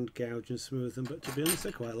a round gouge and smooth them, but to be honest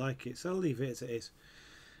I quite like it, so I'll leave it as it is.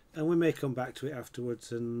 And we may come back to it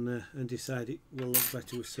afterwards and decide it will look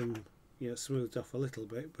better with some, you know, smoothed off a little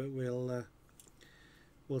bit. But we'll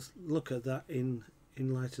look at that in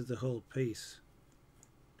light of the whole piece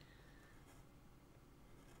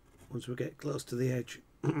once we get close to the edge,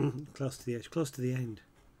 close to the edge, close to the end.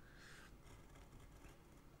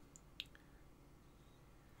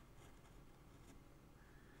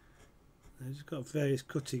 I've just got various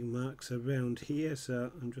cutting marks around here,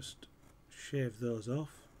 so I'm just shave those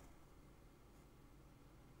off.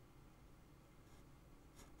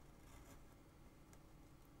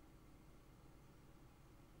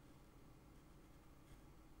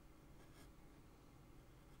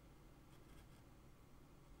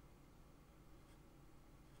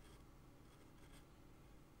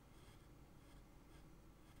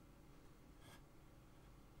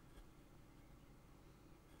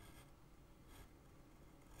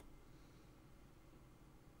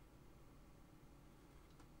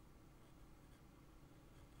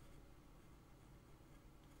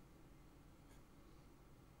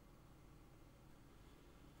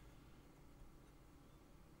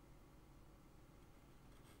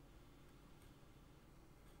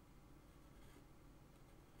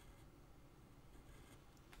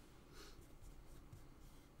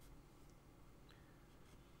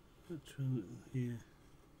 Yeah, I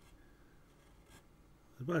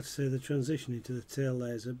was about to say the transition into the tail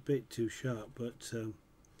there is a bit too sharp, but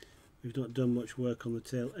we've not done much work on the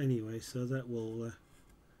tail anyway, so that will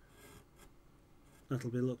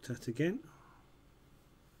that'll be looked at again.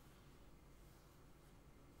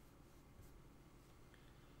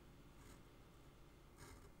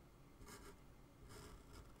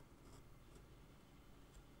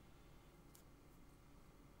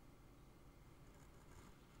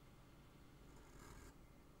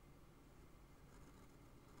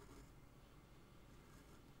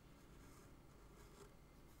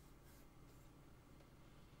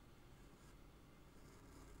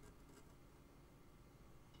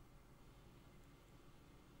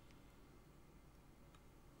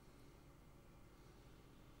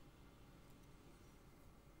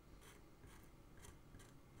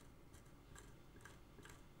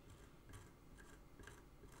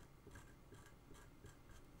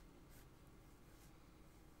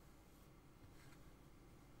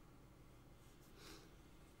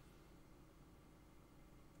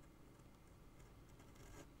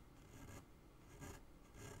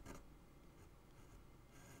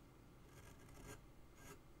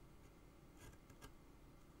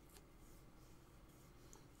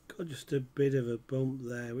 Got just a bit of a bump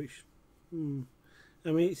there, which I mean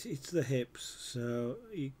it's the hips, so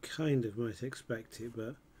you kind of might expect it,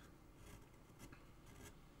 but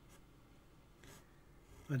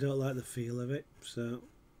I don't like the feel of it, so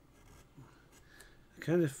I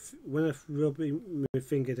kind of, when I rub my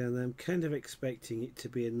finger down there, I'm kind of expecting it to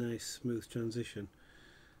be a nice smooth transition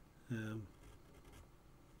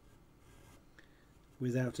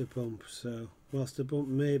without a bump. So whilst the bump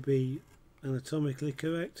may be anatomically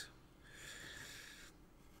correct,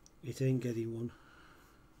 it ain't getting one.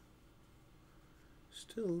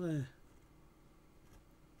 Still there.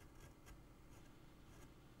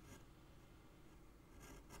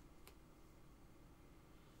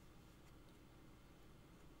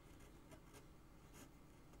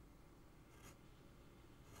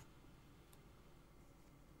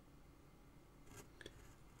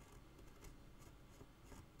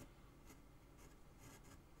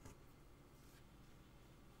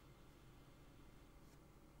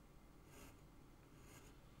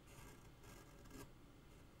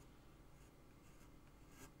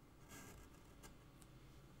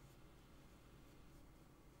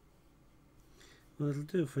 Well, it'll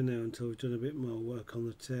do for now until we've done a bit more work on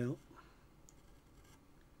the tail.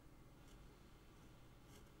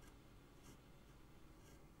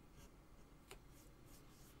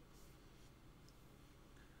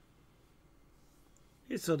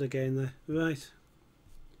 it's odd again there. Right.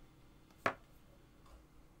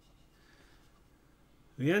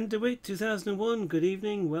 Rianne DeWitt, 2001. Good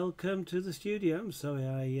evening. Welcome to the studio. I'm sorry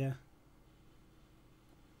I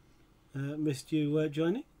missed you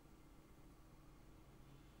joining.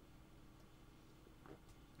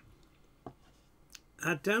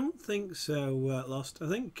 I don't think so, Lost. I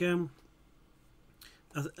think I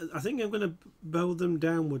think I'm going to bow them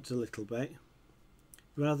downwards a little bit,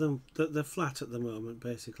 rather than they're flat at the moment.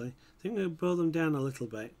 Basically, I think I'm going to bow them down a little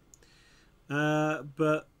bit,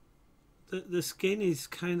 but the skin is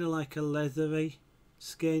kind of like a leathery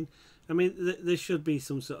skin. I mean, there should be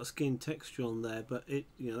some sort of skin texture on there, but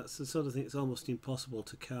that's the sort of thing. It's almost impossible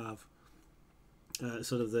to carve.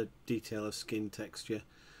 Sort of the detail of skin texture.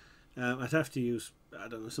 I'd have to use, I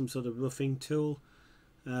don't know, some sort of roughing tool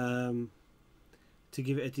to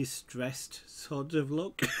give it a distressed sort of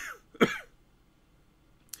look.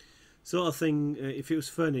 Sort of thing, if it was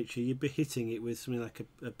furniture, you'd be hitting it with something like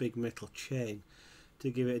a big metal chain to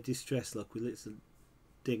give it a distressed look with little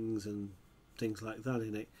dings and things like that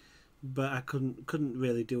in it. But I couldn't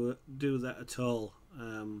really do that at all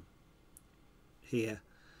here.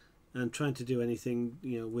 And trying to do anything,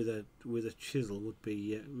 with a chisel would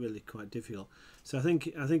be really quite difficult. So I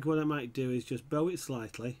think what I might do is just bow it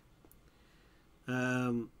slightly,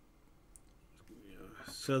 so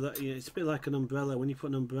that it's a bit like an umbrella. When you put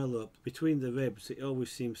an umbrella up between the ribs, it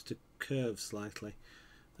always seems to curve slightly,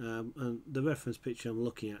 and the reference picture I'm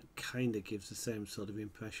looking at kind of gives the same sort of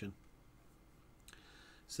impression.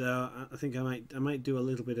 So I think I might do a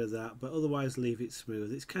little bit of that, but otherwise leave it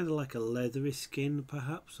smooth. It's kind of like a leathery skin,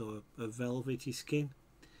 perhaps, or a velvety skin.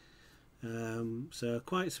 So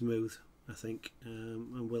quite smooth, I think,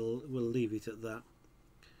 and we'll leave it at that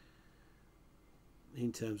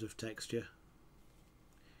in terms of texture.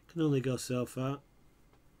 Can only go so far.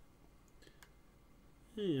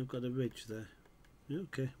 Yeah, I've got a ridge there.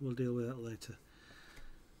 Okay, we'll deal with that later.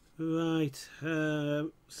 Right,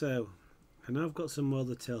 so. And I've got some more of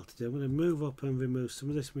the tail to do. I'm going to move up and remove some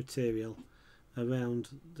of this material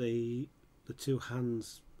around the two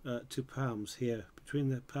hands, two palms here, between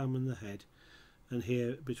the palm and the head, and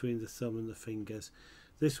here between the thumb and the fingers.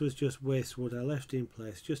 This was just waste wood I left in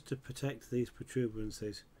place just to protect these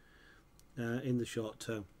protuberances in the short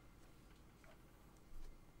term.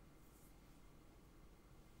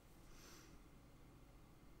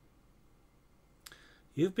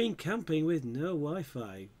 You've been camping with no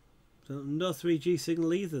Wi-Fi. No 3G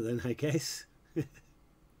signal either then, I guess.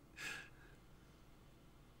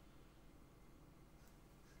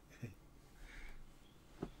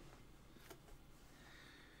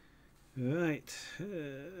 Right.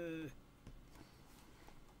 I'm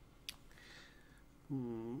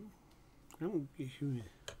going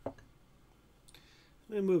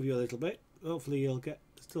to move you a little bit. Hopefully you'll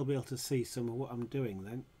still be able to see some of what I'm doing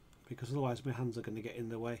then, because otherwise my hands are going to get in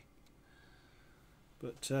the way.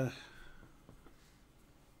 But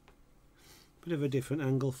bit of a different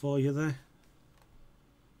angle for you there.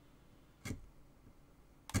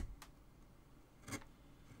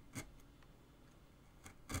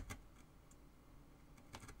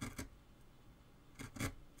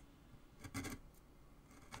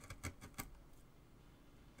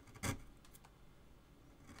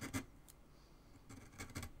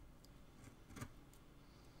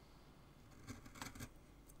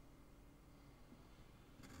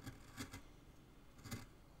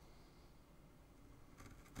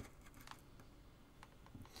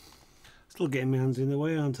 Still getting my hands in the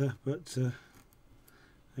way, aren't I? But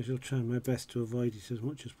I shall try my best to avoid it as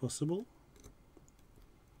much as possible.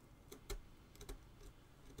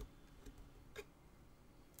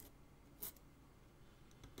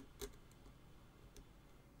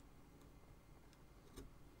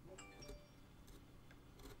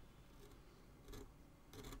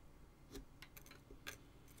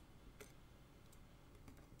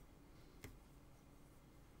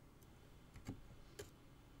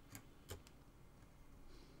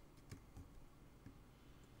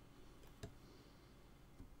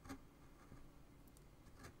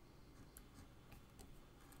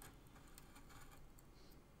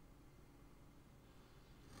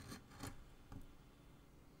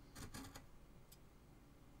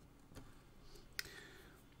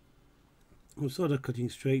 I'm sort of cutting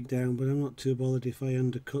straight down, but I'm not too bothered if I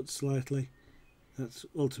undercut slightly. That's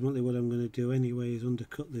ultimately what I'm going to do anyway, is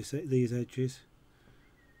undercut these edges.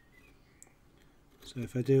 So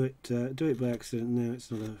if I do it by accident now,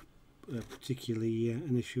 it's not a particularly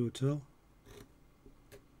an issue at all.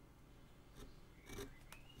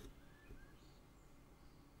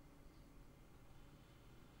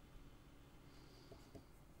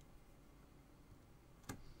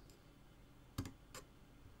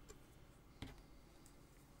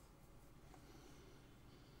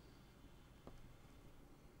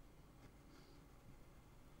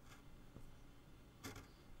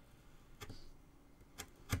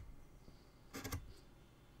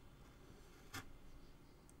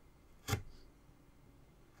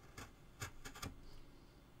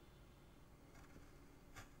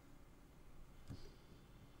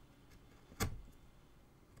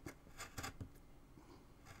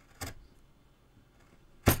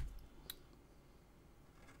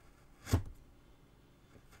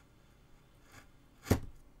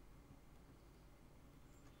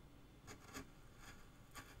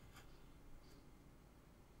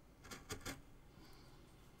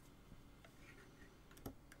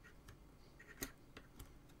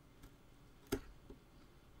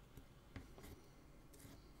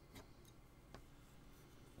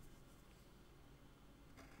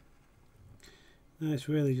 Now it's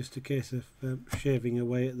really just a case of shaving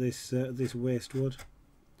away at this this waste wood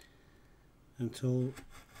until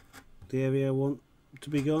the area I want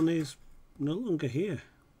to be gone is no longer here.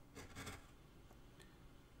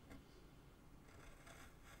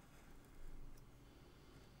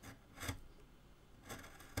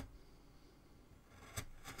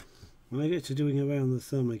 When I get to doing around the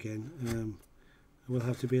thumb again, I will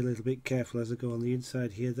have to be a little bit careful as I go on the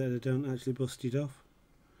inside here that I don't actually bust it off.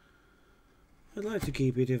 I'd like to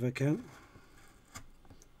keep it if I can.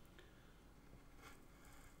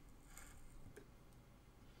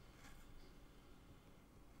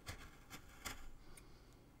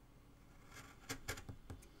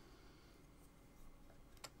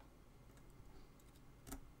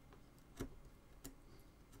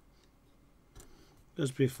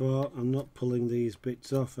 As before, I'm not pulling these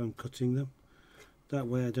bits off, I'm cutting them. That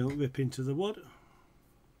way I don't rip into the wood.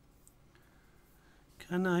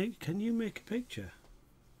 Can you make a picture?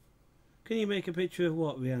 Can you make a picture of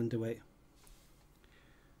what, Rihanna? Wait.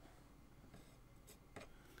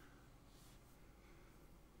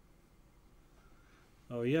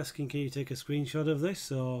 Oh, are you asking can you take a screenshot of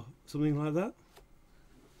this or something like that?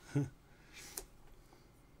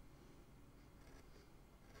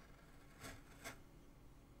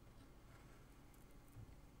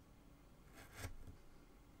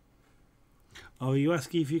 Or are you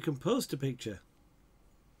asking if you can post a picture?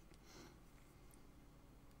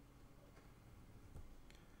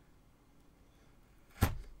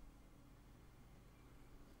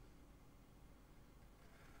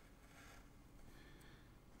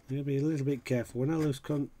 You gotta be a little bit careful. When I lose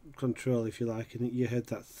control, if you like, and you heard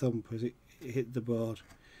that thump as it hit the board,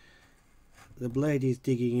 the blade is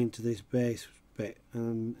digging into this base bit,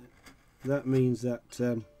 and that means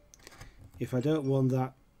that if I don't want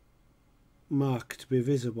that mark to be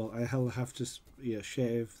visible, I'll have to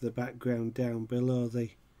shave the background down below the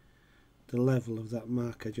level of that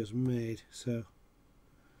mark I just made. So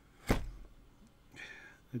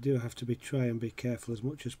I do have to try and be careful as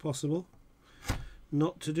much as possible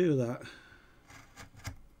not to do that.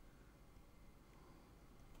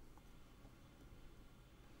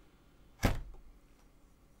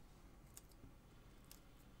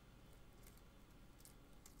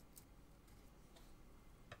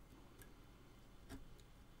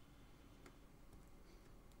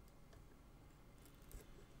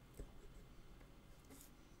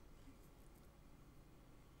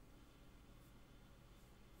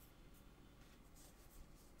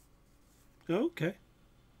 Okay.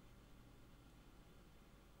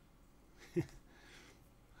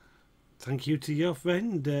 Thank you to your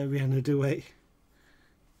friend, Rihanna Dewey.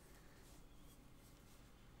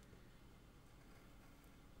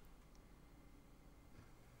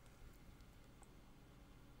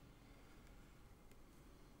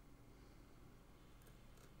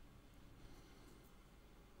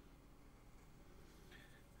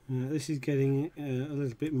 This is getting a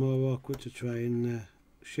little bit more awkward to try and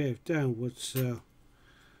shave downwards, so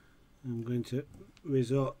I'm going to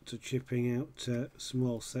resort to chipping out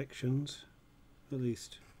small sections, at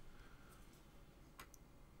least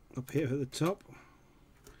up here at the top,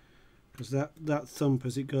 because that thump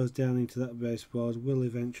as it goes down into that baseboard will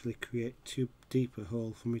eventually create too deep a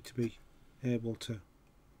hole for me to be able to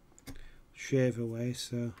shave away.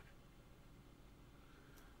 So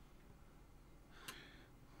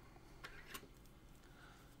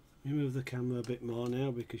let me move the camera a bit more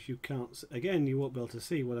now, because you can't, again, you won't be able to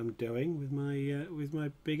see what I'm doing with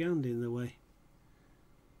my big hand in the way.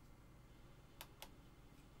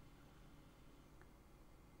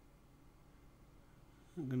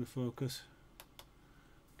 I'm going to focus.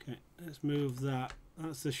 Okay, let's move that.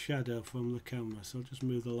 That's the shadow from the camera, so I'll just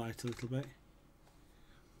move the light a little bit.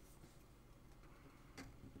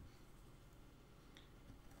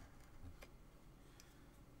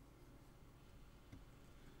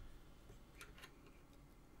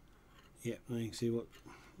 Yep, now you can see what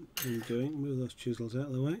I'm doing. Move those chisels out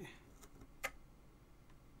of the way.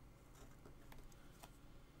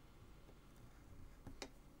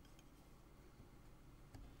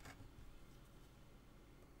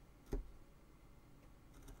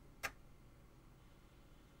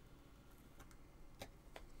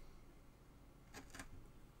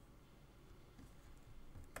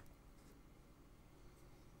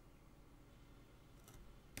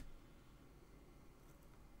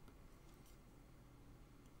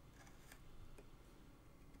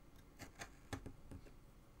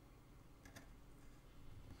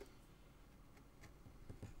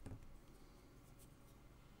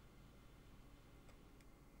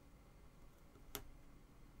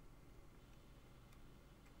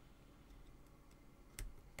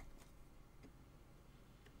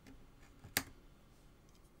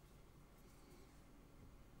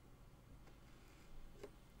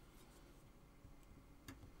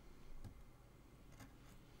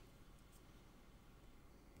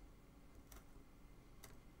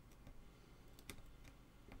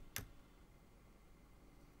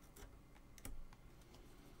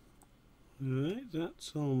 Right,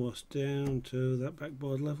 that's almost down to that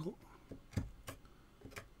backboard level.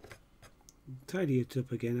 Tidy it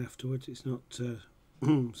up again afterwards, it's not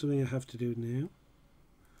something I have to do now.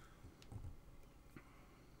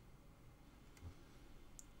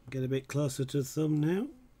 Get a bit closer to the thumb now.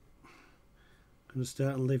 Going to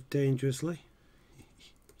start and live dangerously.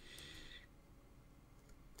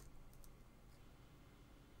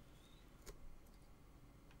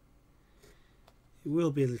 It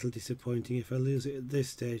will be a little disappointing if I lose it at this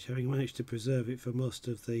stage, having managed to preserve it for most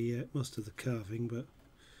of the carving, but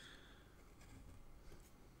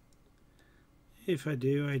if I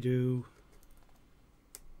do, I do.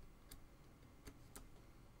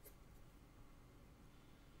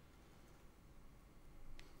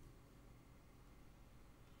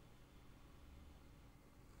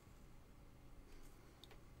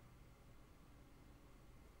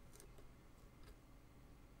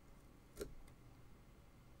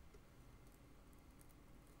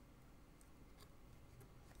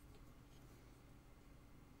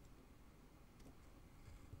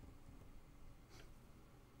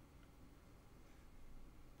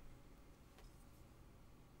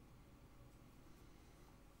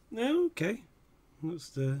 Okay,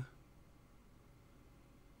 that's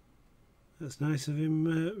nice of him,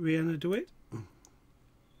 Rihanna DeWitt.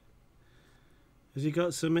 Has he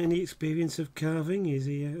got any experience of carving? Is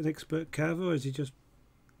he an expert carver, or is he just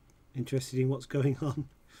interested in what's going on?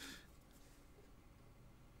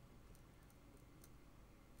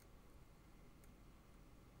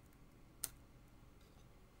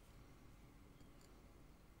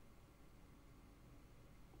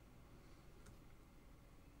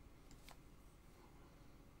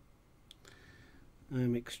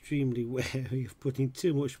 I'm extremely wary of putting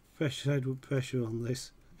too much sideward pressure on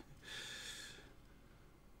this.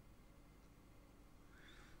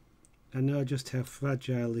 I know just how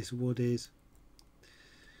fragile this wood is.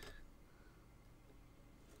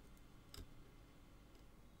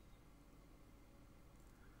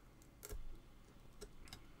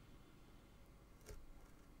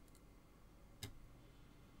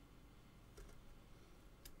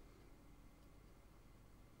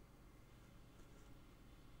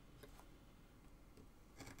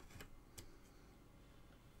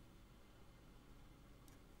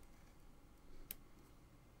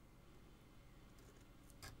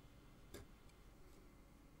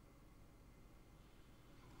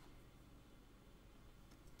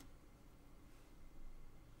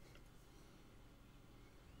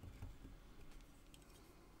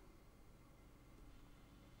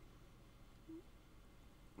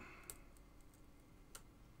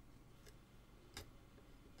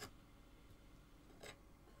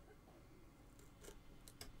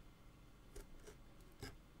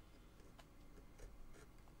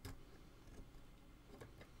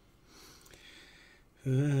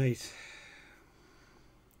 Right,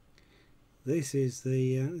 this is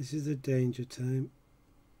the danger time.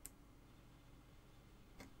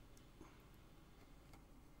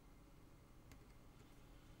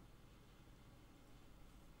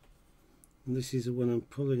 And this is the one I'm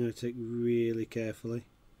probably going to take really carefully.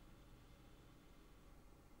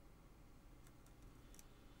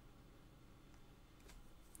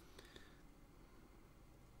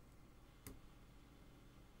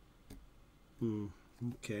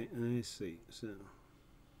 Okay, I see. So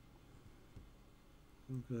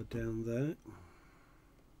we'll go down there,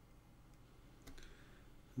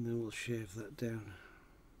 and then we'll shave that down.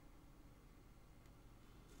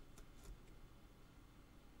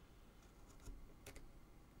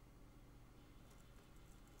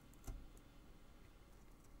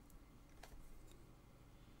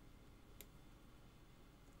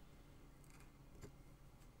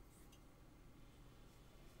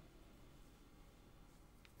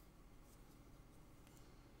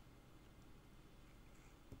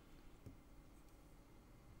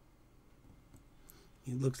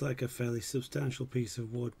 It looks like a fairly substantial piece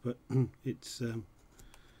of wood, but it's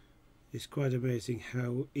quite amazing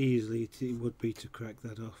how easily it would be to crack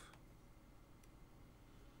that off,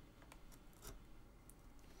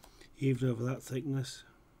 even over that thickness.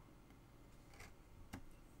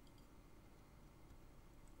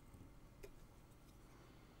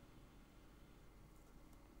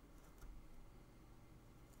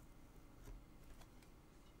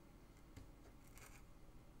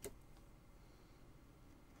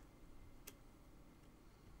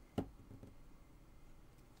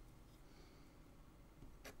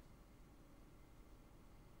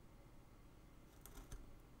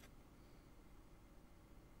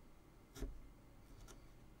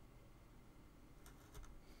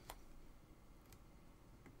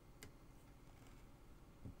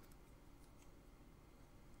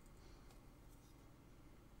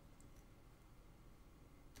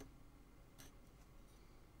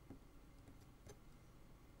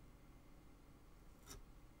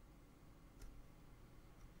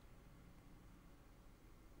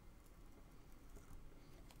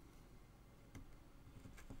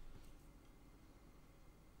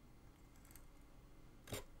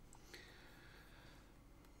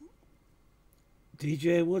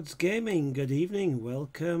 DJ Woods Gaming, good evening.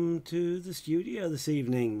 Welcome to the studio this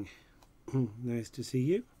evening. Nice to see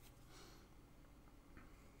you.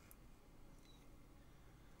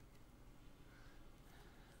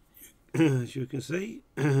 As you can see,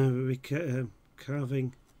 we're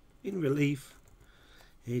carving in relief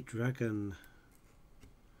a dragon.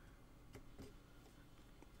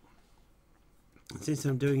 Since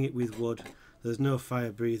I'm doing it with wood, there's no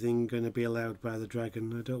fire breathing going to be allowed by the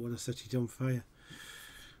dragon. I don't want to set it on fire.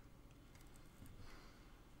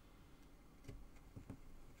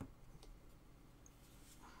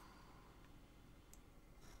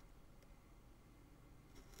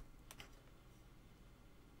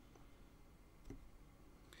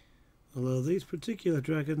 Although these particular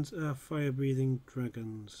dragons are fire-breathing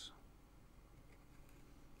dragons.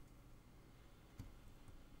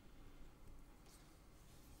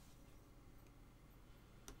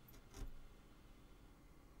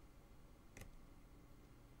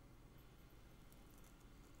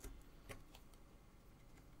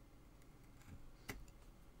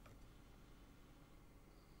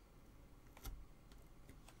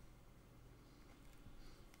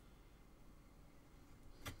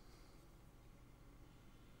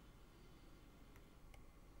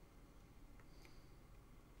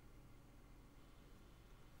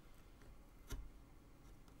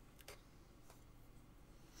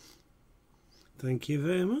 Thank you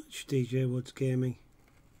very much, DJ Woods Gaming.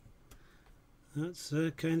 That's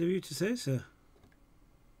kind of you to say so.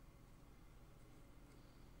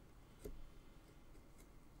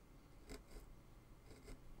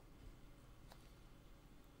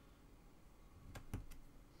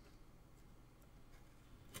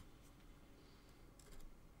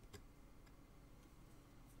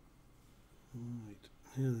 Right,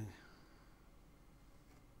 here then.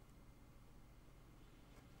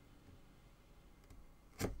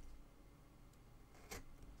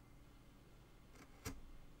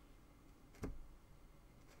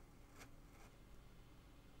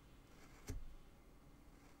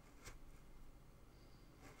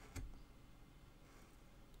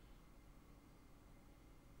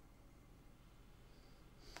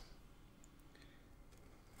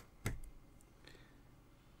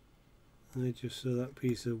 I just saw that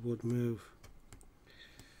piece of wood move.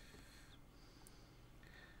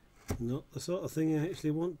 Not the sort of thing I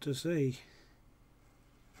actually want to see.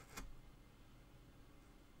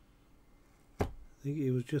 I think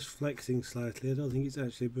it was just flexing slightly. I don't think it's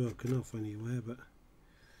actually broken off anywhere, but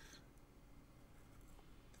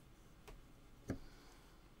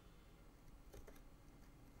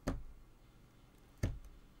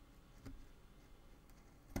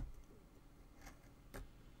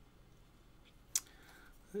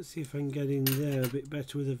let's see if I can get in there a bit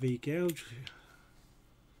better with a V-gouge.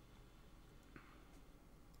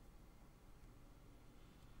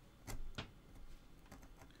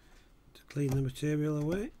 To clean the material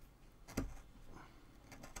away.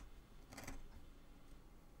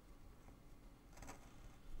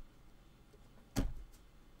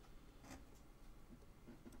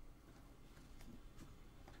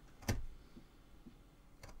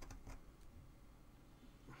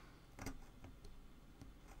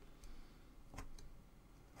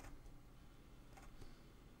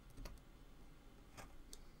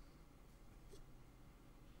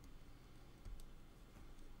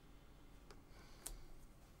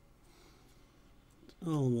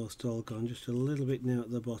 Almost all gone, just a little bit now at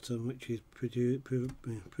the bottom, which is proving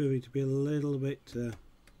to be a little bit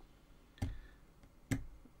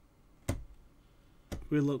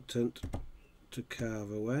reluctant to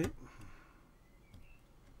carve away.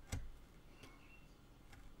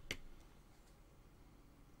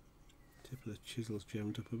 Tip of the chisel's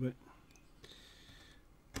jammed up a bit.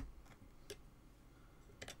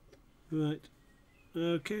 Right,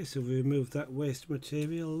 okay, so we removed that waste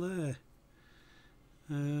material there.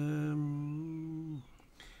 Got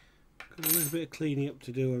a little bit of cleaning up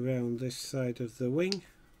to do around this side of the wing.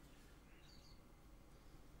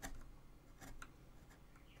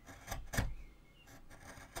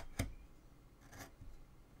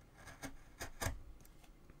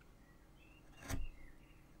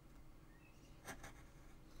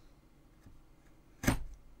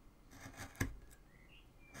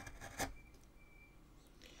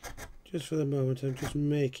 Just for the moment, I'm just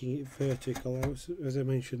making it vertical. As I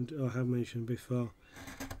mentioned, or have mentioned before,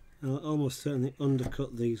 I'll almost certainly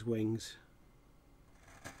undercut these wings,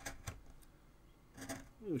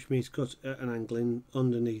 which means cut at an angle in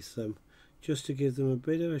underneath them, just to give them a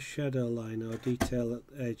bit of a shadow line or detail at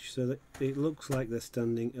the edge, so that it looks like they're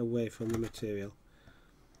standing away from the material,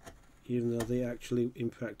 even though they actually in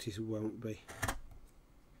practice won't be.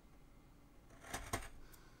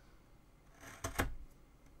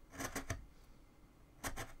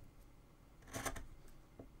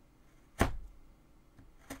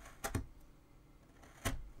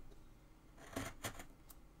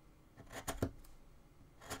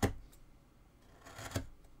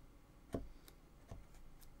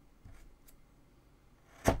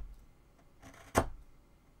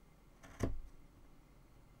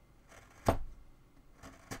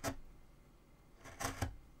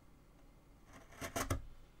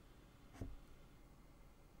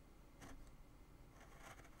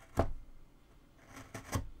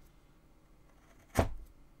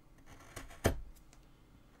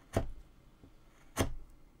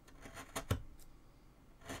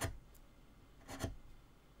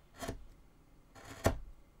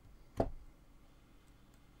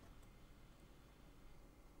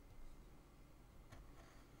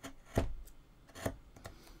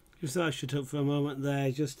 Just thought I should up for a moment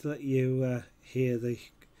there just to let you hear the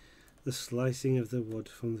slicing of the wood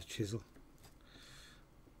from the chisel.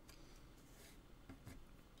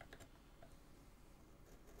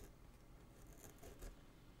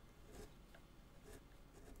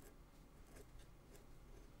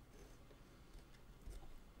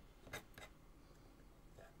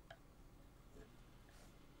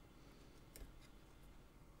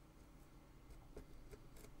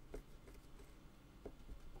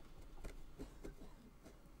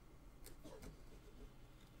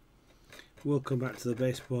 We'll come back to the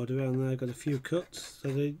baseboard around there. I've got a few cuts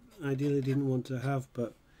that I ideally didn't want to have,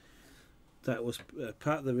 but that was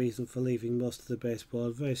part of the reason for leaving most of the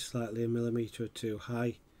baseboard very slightly a millimetre or two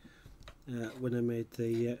high when I made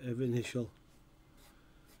the initial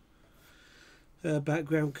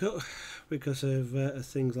background cut, because of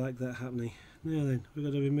things like that happening. Now then, we've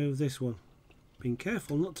got to remove this one. Being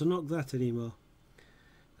careful not to knock that anymore,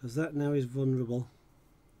 because that now is vulnerable.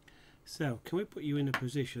 So, can we put you in a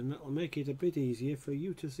position that will make it a bit easier for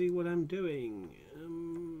you to see what I'm doing?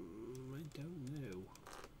 I don't know.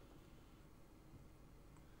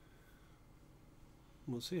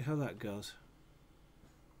 We'll see how that goes.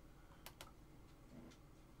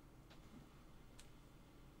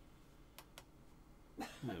 There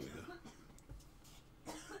we go.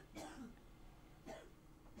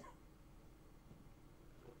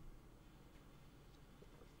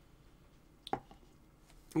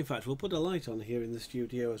 In fact, we'll put a light on here in the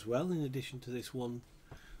studio as well, in addition to this one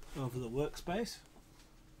over the workspace.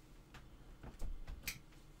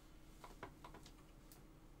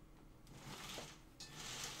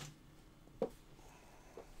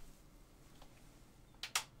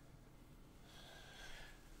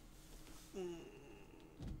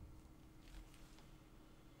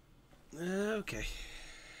 Okay.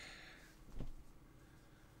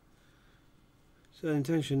 So the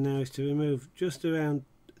intention now is to remove just around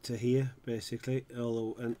to here, basically,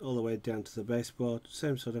 all the way down to the baseboard.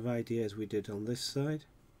 Same sort of idea as we did on this side.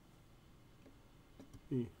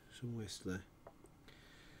 Some waste there.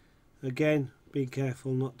 Again, be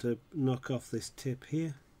careful not to knock off this tip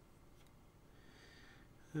here.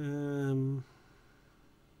 I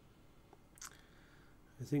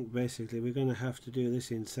think basically we're going to have to do this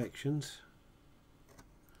in sections.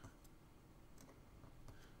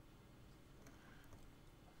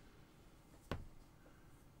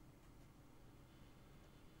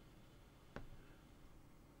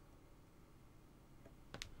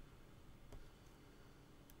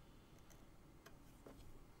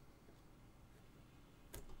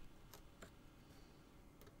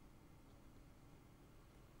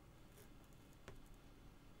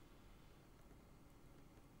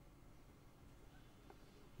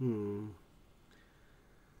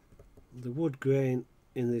 The wood grain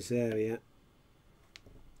in this area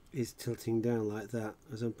is tilting down like that.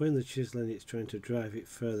 As I'm putting the chisel in, it's trying to drive it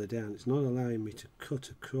further down. It's not allowing me to cut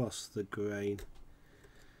across the grain.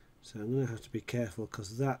 So I'm going to have to be careful,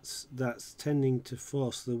 because that's tending to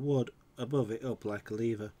force the wood above it up like a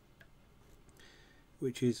lever,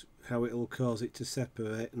 which is how it will cause it to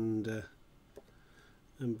separate and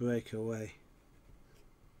break away.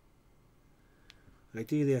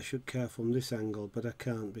 Ideally I should carve from this angle, but I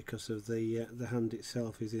can't because of the hand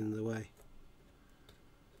itself is in the way.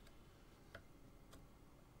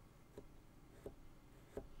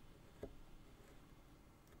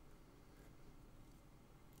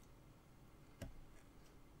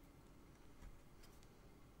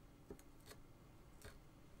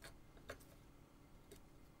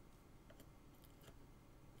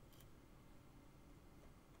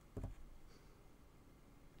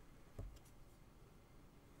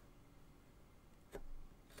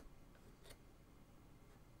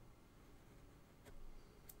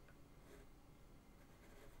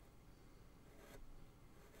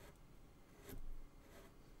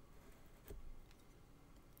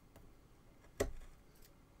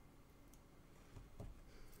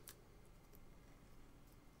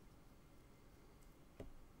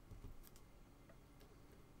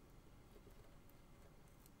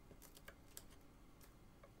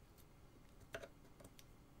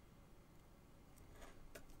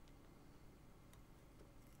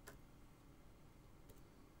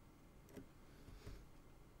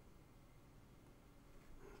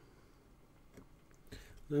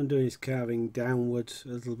 What I'm doing is carving downwards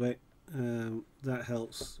a little bit. That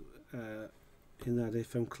helps in that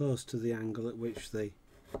if I'm close to the angle at which the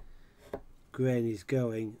grain is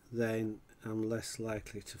going, then I'm less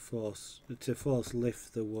likely to force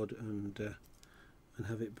lift the wood and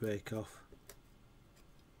have it break off.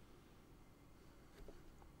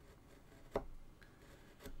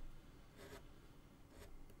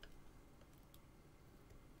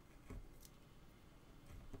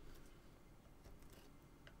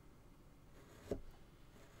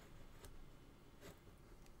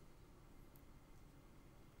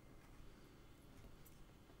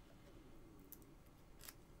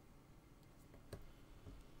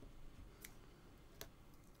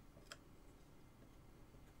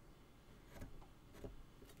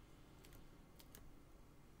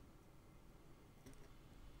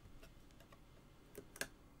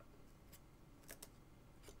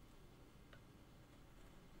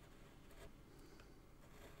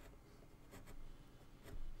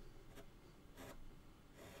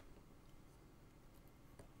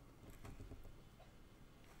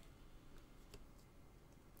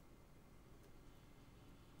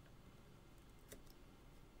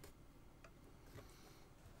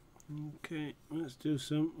 Okay, let's do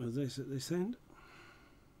some of this at this end.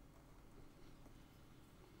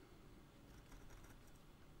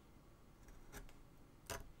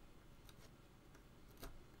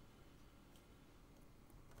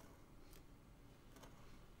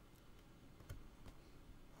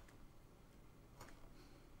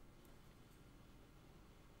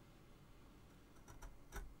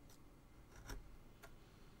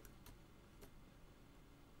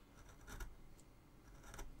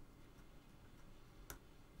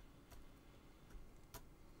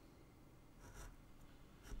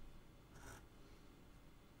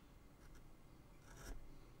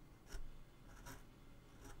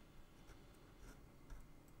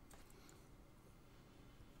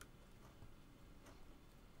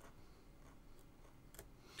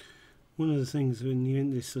 One of the things when you're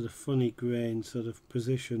in this sort of funny grain sort of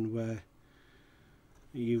position where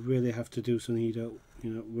you really have to do something you don't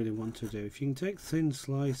really want to do, if you can take thin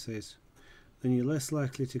slices, then you're less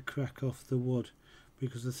likely to crack off the wood,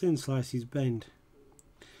 because the thin slices bend.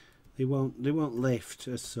 They won't lift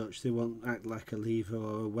as such. They won't act like a lever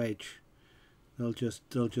or a wedge. They'll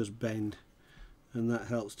just bend, and that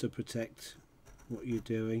helps to protect what you're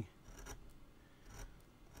doing.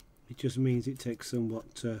 It just means it takes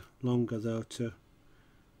somewhat longer though to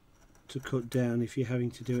cut down if you're having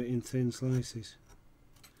to do it in thin slices.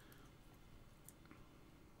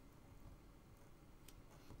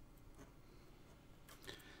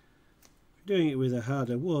 If you're doing it with a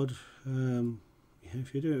harder wood,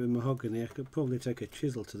 if you're doing it with mahogany, I could probably take a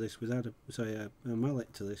chisel to this without a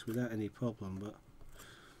mallet to this without any problem, but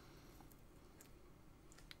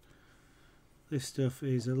this stuff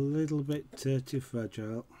is a little bit too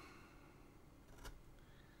fragile.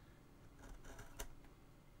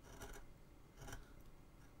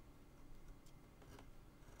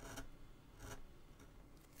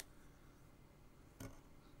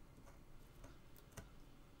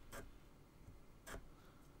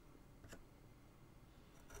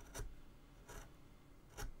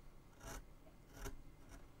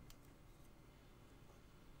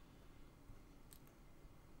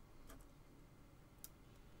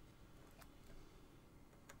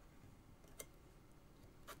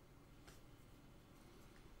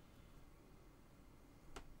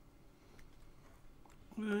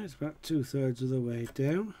 Well, it's about 2/3 of the way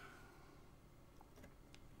down.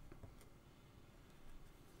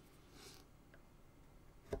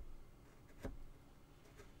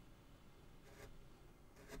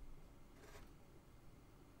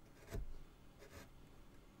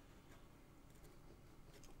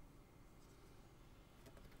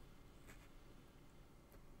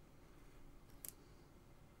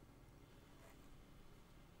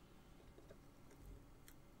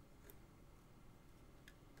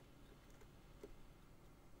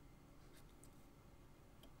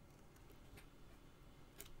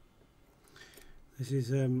 This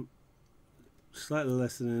is slightly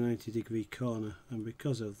less than a 90-degree corner, and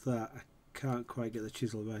because of that I can't quite get the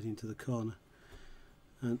chisel right into the corner,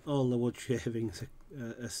 and all the wood shavings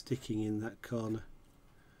are sticking in that corner.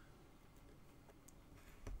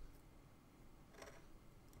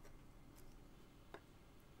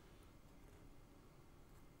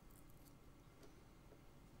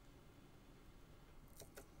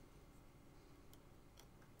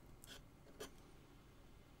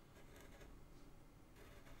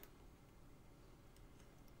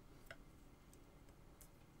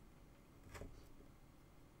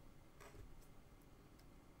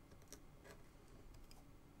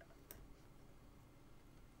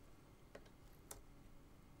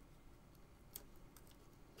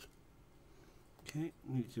 Okay,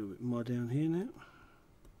 need to do a bit more down here now.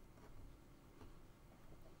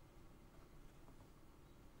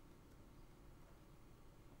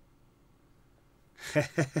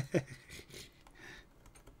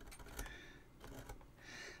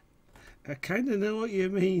 I kind of know what you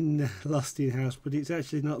mean, Lost in House, but it's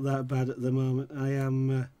actually not that bad at the moment. I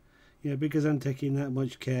am, because I'm taking that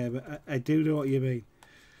much care, but I do know what you mean.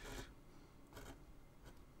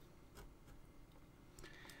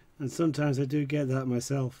 And sometimes I do get that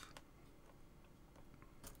myself.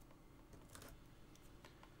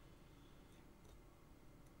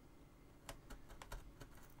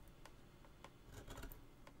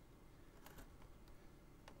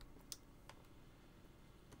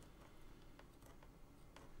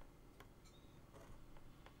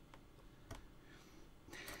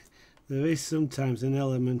 There is sometimes an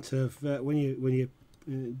element of when you're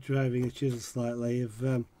driving a chisel slightly of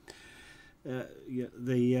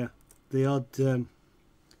the odd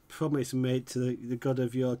promise made to the god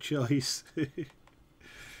of your choice.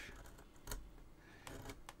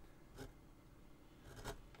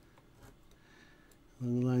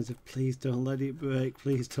 along the lines of please don't let it break,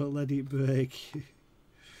 please don't let it break.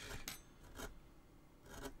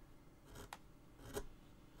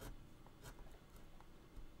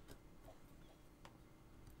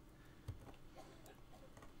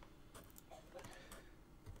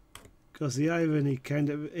 Because the irony kind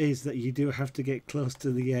of is that you do have to get close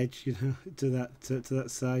to the edge, you know, to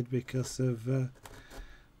that side, because of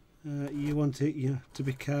you want it, you know, to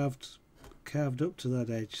be carved up to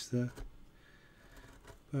that edge. So,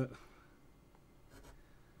 but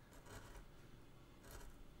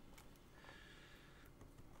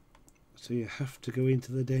so you have to go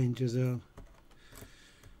into the danger zone.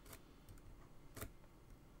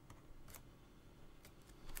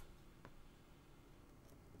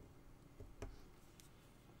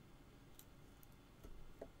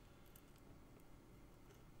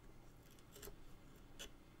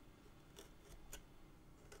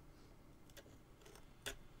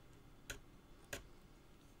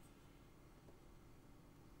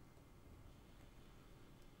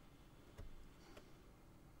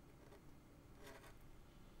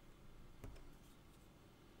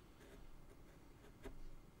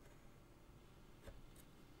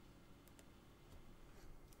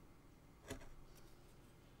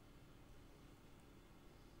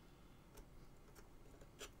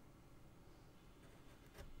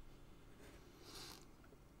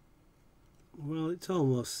 Well, it's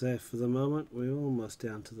almost safe for the moment. We're almost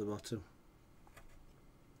down to the bottom.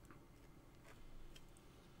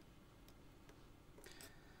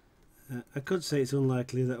 I could say it's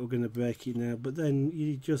unlikely that we're going to break it now, but then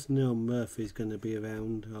you just know Murphy's going to be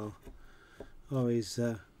around, or his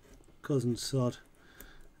cousin Sod,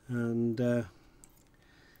 and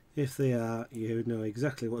if they are, you know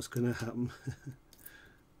exactly what's going to happen.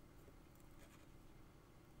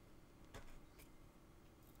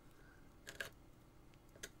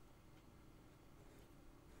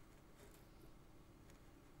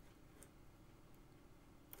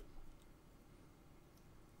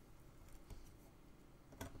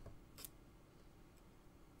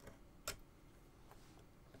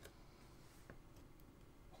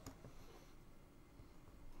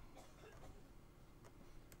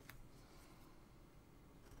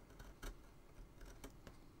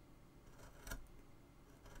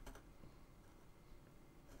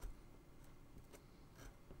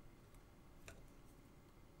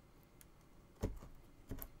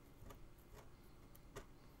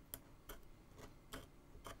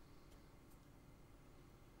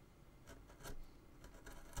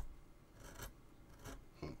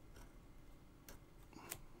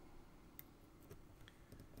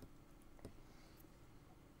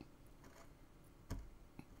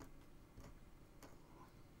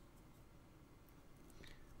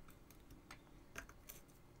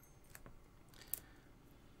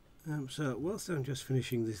 So whilst I'm just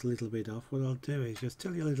finishing this little bit off, what I'll do is just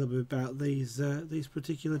tell you a little bit about these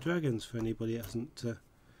particular dragons for anybody who hasn't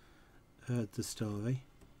heard the story.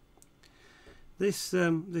 This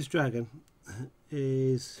dragon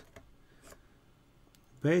is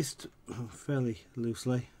based fairly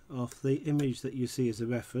loosely off the image that you see as a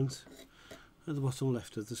reference at the bottom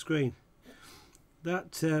left of the screen.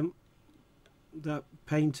 That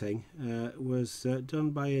painting was done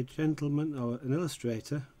by a gentleman, or an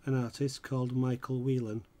illustrator, an artist called Michael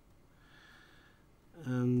Wheland,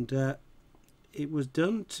 and it was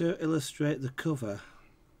done to illustrate the cover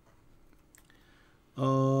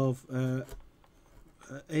of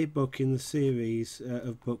a book in the series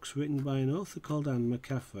of books written by an author called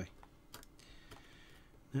McCaffrey.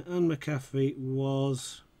 Now, McCaffrey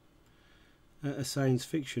was a science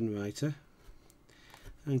fiction writer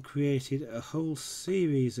and created a whole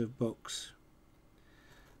series of books,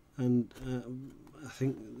 and I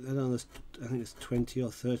think there's 20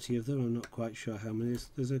 or 30 of them. I'm not quite sure how many.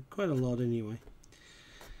 There's quite a lot anyway.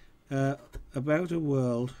 About a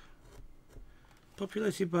world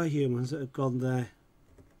populated by humans that have gone there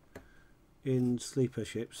in sleeper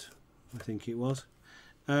ships, I think it was,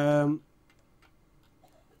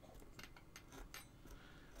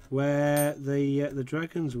 where the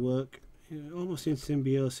dragons work almost in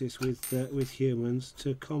symbiosis with humans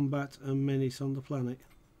to combat a menace on the planet.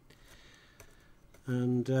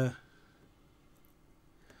 And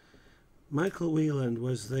Michael Wheland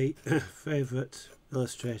was the favourite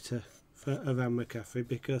illustrator of Anne McCaffrey,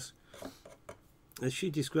 because as she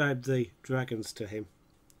described the dragons to him,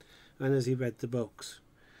 and as he read the books,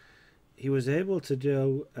 he was able to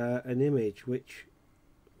do an image which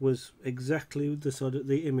was exactly the sort of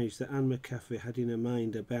the image that Anne McCaffrey had in her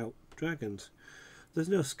mind about dragons. There's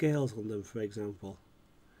no scales on them, for example.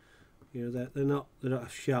 You know, they're not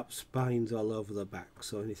sharp spines all over their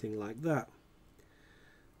backs or anything like that.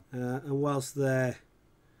 and whilst they're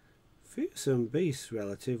fearsome beasts,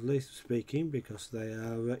 relatively speaking, because they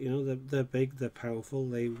are, you know, they're big, they're powerful,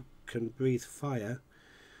 they can breathe fire,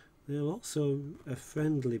 they're also a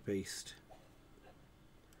friendly beast.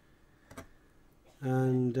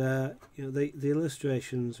 And you know, the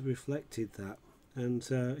illustrations reflected that. And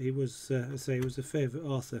he was, I say, he was a favourite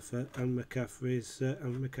author for Anne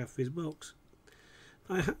McCaffrey's books.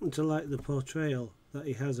 I happen to like the portrayal that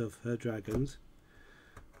he has of her dragons,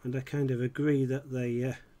 and I kind of agree that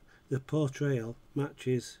the portrayal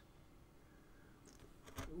matches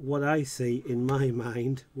what I see in my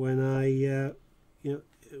mind when I you know,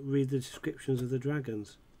 read the descriptions of the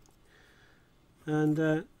dragons. And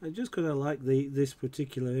I just kind of like this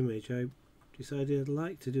particular image. I decided I'd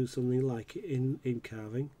like to do something like it in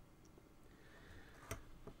carving,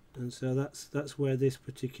 and so that's where this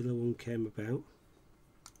particular one came about.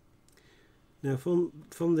 Now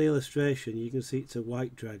from the illustration you can see it's a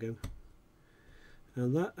white dragon,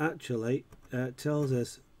 and that actually tells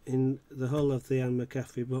us in the whole of the Anne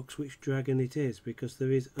McCaffrey books which dragon it is, because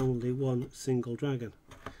there is only one single dragon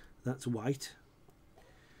that's white,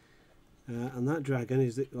 and that dragon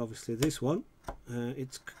is obviously this one.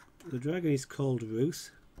 The dragon is called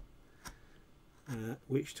Ruth,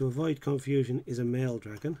 which, to avoid confusion, is a male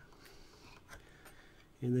dragon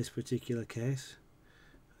in this particular case,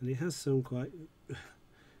 and he has some quite,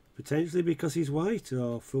 potentially because he's white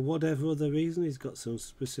or for whatever other reason, he's got some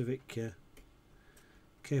specific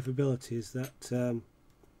capabilities that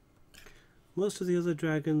most of the other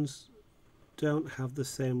dragons don't have the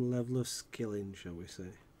same level of skill in, shall we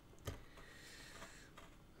say.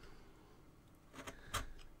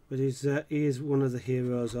 But he is one of the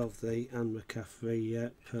heroes of the Anne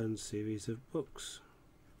McCaffrey Pern series of books.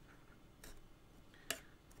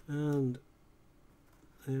 And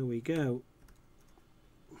there we go.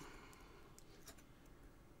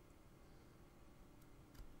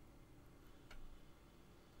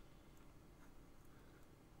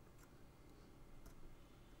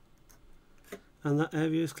 And that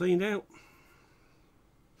area is cleaned out.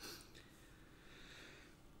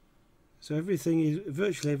 So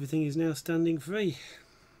virtually everything is now standing free.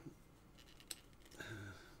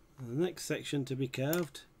 The next section to be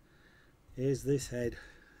carved is this head.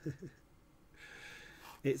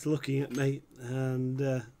 It's looking at me, and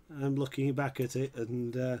I'm looking back at it,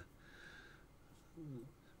 and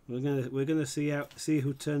we're gonna see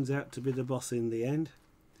who turns out to be the boss in the end.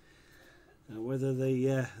 Whether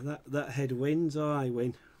that head wins or I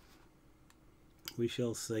win, we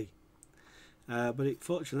shall see. But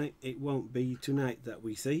fortunately it won't be tonight that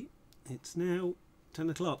we see. It's now 10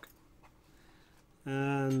 o'clock,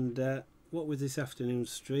 and what with this afternoon's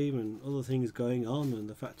stream and other things going on, and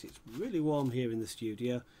the fact it's really warm here in the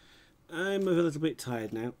studio, I'm a little bit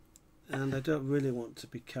tired now, and I don't really want to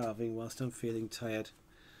be carving whilst I'm feeling tired.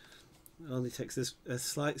 It only takes a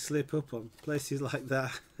slight slip up on places like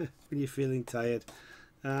that when you're feeling tired,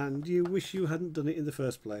 and you wish you hadn't done it in the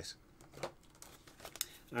first place.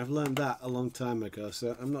 I've learned that a long time ago,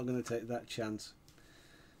 so I'm not going to take that chance.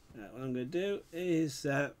 What I'm going to do is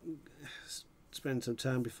spend some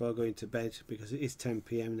time before going to bed, because it is 10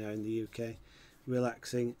 PM now in the UK,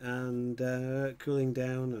 relaxing and cooling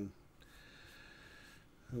down, and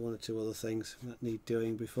one or two other things that need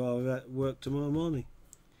doing before work tomorrow morning.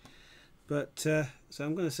 But so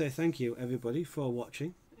I'm going to say thank you everybody for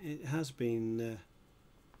watching. It has been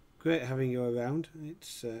great having you around.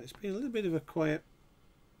 It's been a little bit of a quiet.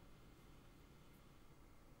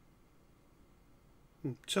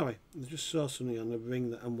 Sorry, I just saw something on the ring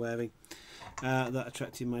that I'm wearing that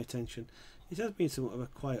attracted my attention. It has been somewhat of a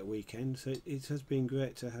quiet weekend, so it has been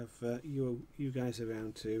great to have you guys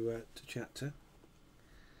around to chat to,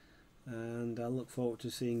 and I look forward to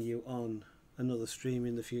seeing you on another stream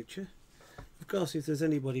in the future. Of course, if there's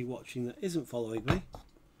anybody watching that isn't following me,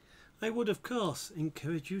 I would of course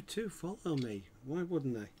encourage you to follow me. Why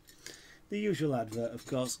wouldn't I? The usual advert, of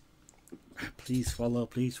course. Please follow,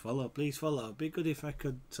 please follow, please follow. It'd be good if I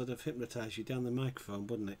could sort of hypnotise you down the microphone,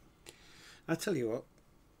 wouldn't it? I tell you what,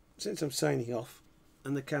 since I'm signing off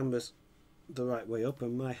and the camera's the right way up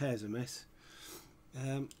and my hair's a mess,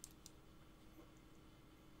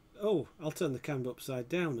 oh, I'll turn the camera upside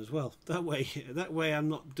down as well. That way I'm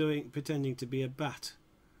not pretending to be a bat.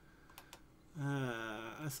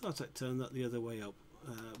 I thought I'd turn that the other way up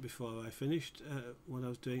before I finished what I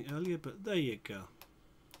was doing earlier, but there you go.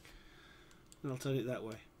 And I'll turn it that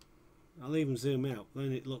way. I'll even zoom out,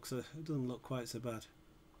 then it doesn't look quite so bad.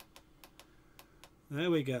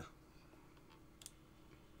 There we go.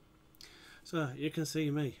 So you can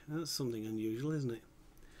see me. That's something unusual, isn't it?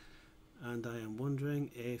 and I am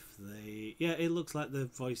wondering if the... yeah, it looks like the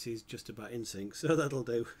voice is just about in sync, so that'll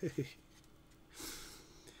do.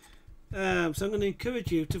 So I'm going to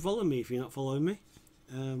encourage you to follow me if you're not following me.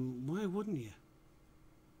 Why wouldn't you?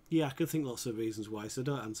 Yeah, I can think lots of reasons why, so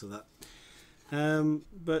don't answer that.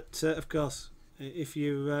 But of course, if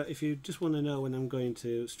you just want to know when I'm going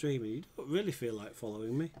to stream and you don't really feel like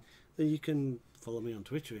following me, then you can follow me on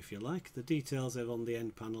Twitter if you like. The details are on the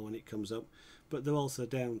end panel when it comes up, but they're also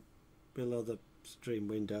down below the stream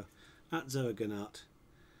window at Zeragonart.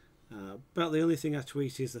 About the only thing I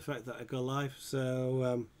tweet is the fact that I go live,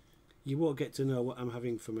 so you won't get to know what I'm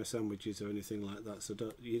having for my sandwiches or anything like that, so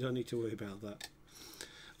you don't need to worry about that.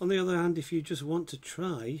 On the other hand, if you just want to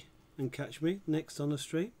try and catch me next on a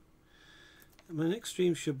stream, my next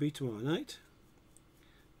stream should be tomorrow night,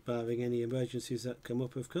 barring any emergencies that come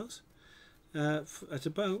up, of course, at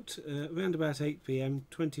about around about 8 PM,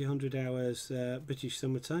 2000 hours British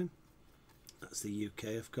summertime. That's the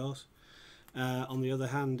UK, of course. On the other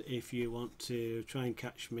hand, if you want to try and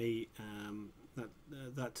catch me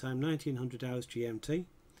that time, 1900 hours GMT.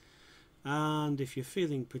 And if you're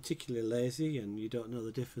feeling particularly lazy and you don't know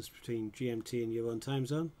the difference between GMT and your own time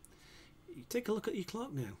zone, you take a look at your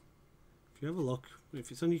clock now. If you have a look,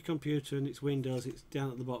 if it's on your computer and it's Windows, it's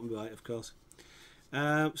down at the bottom right, of course.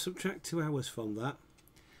 Subtract 2 hours from that,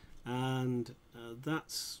 and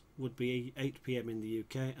that would be 8 PM in the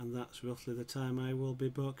UK, and that's roughly the time I will be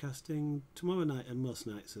broadcasting tomorrow night and most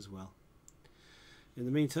nights as well. In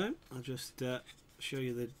the meantime, I'll just show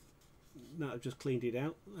you the... no, I've just cleaned it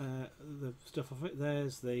out, the stuff off it.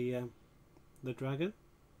 There's the dragon.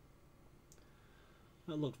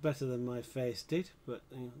 That looks better than my face did, but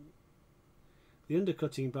the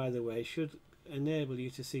undercutting, by the way, should enable you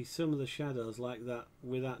to see some of the shadows like that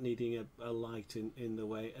without needing a light in the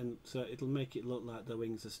way, and so it'll make it look like the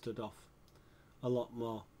wings are stood off a lot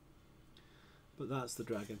more. But that's the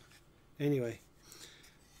dragon. Anyway,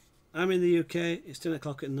 I'm in the UK, it's 10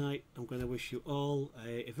 o'clock at night. I'm going to wish you all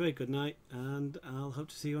a very good night, and I'll hope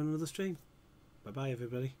to see you on another stream. Bye bye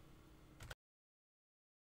everybody.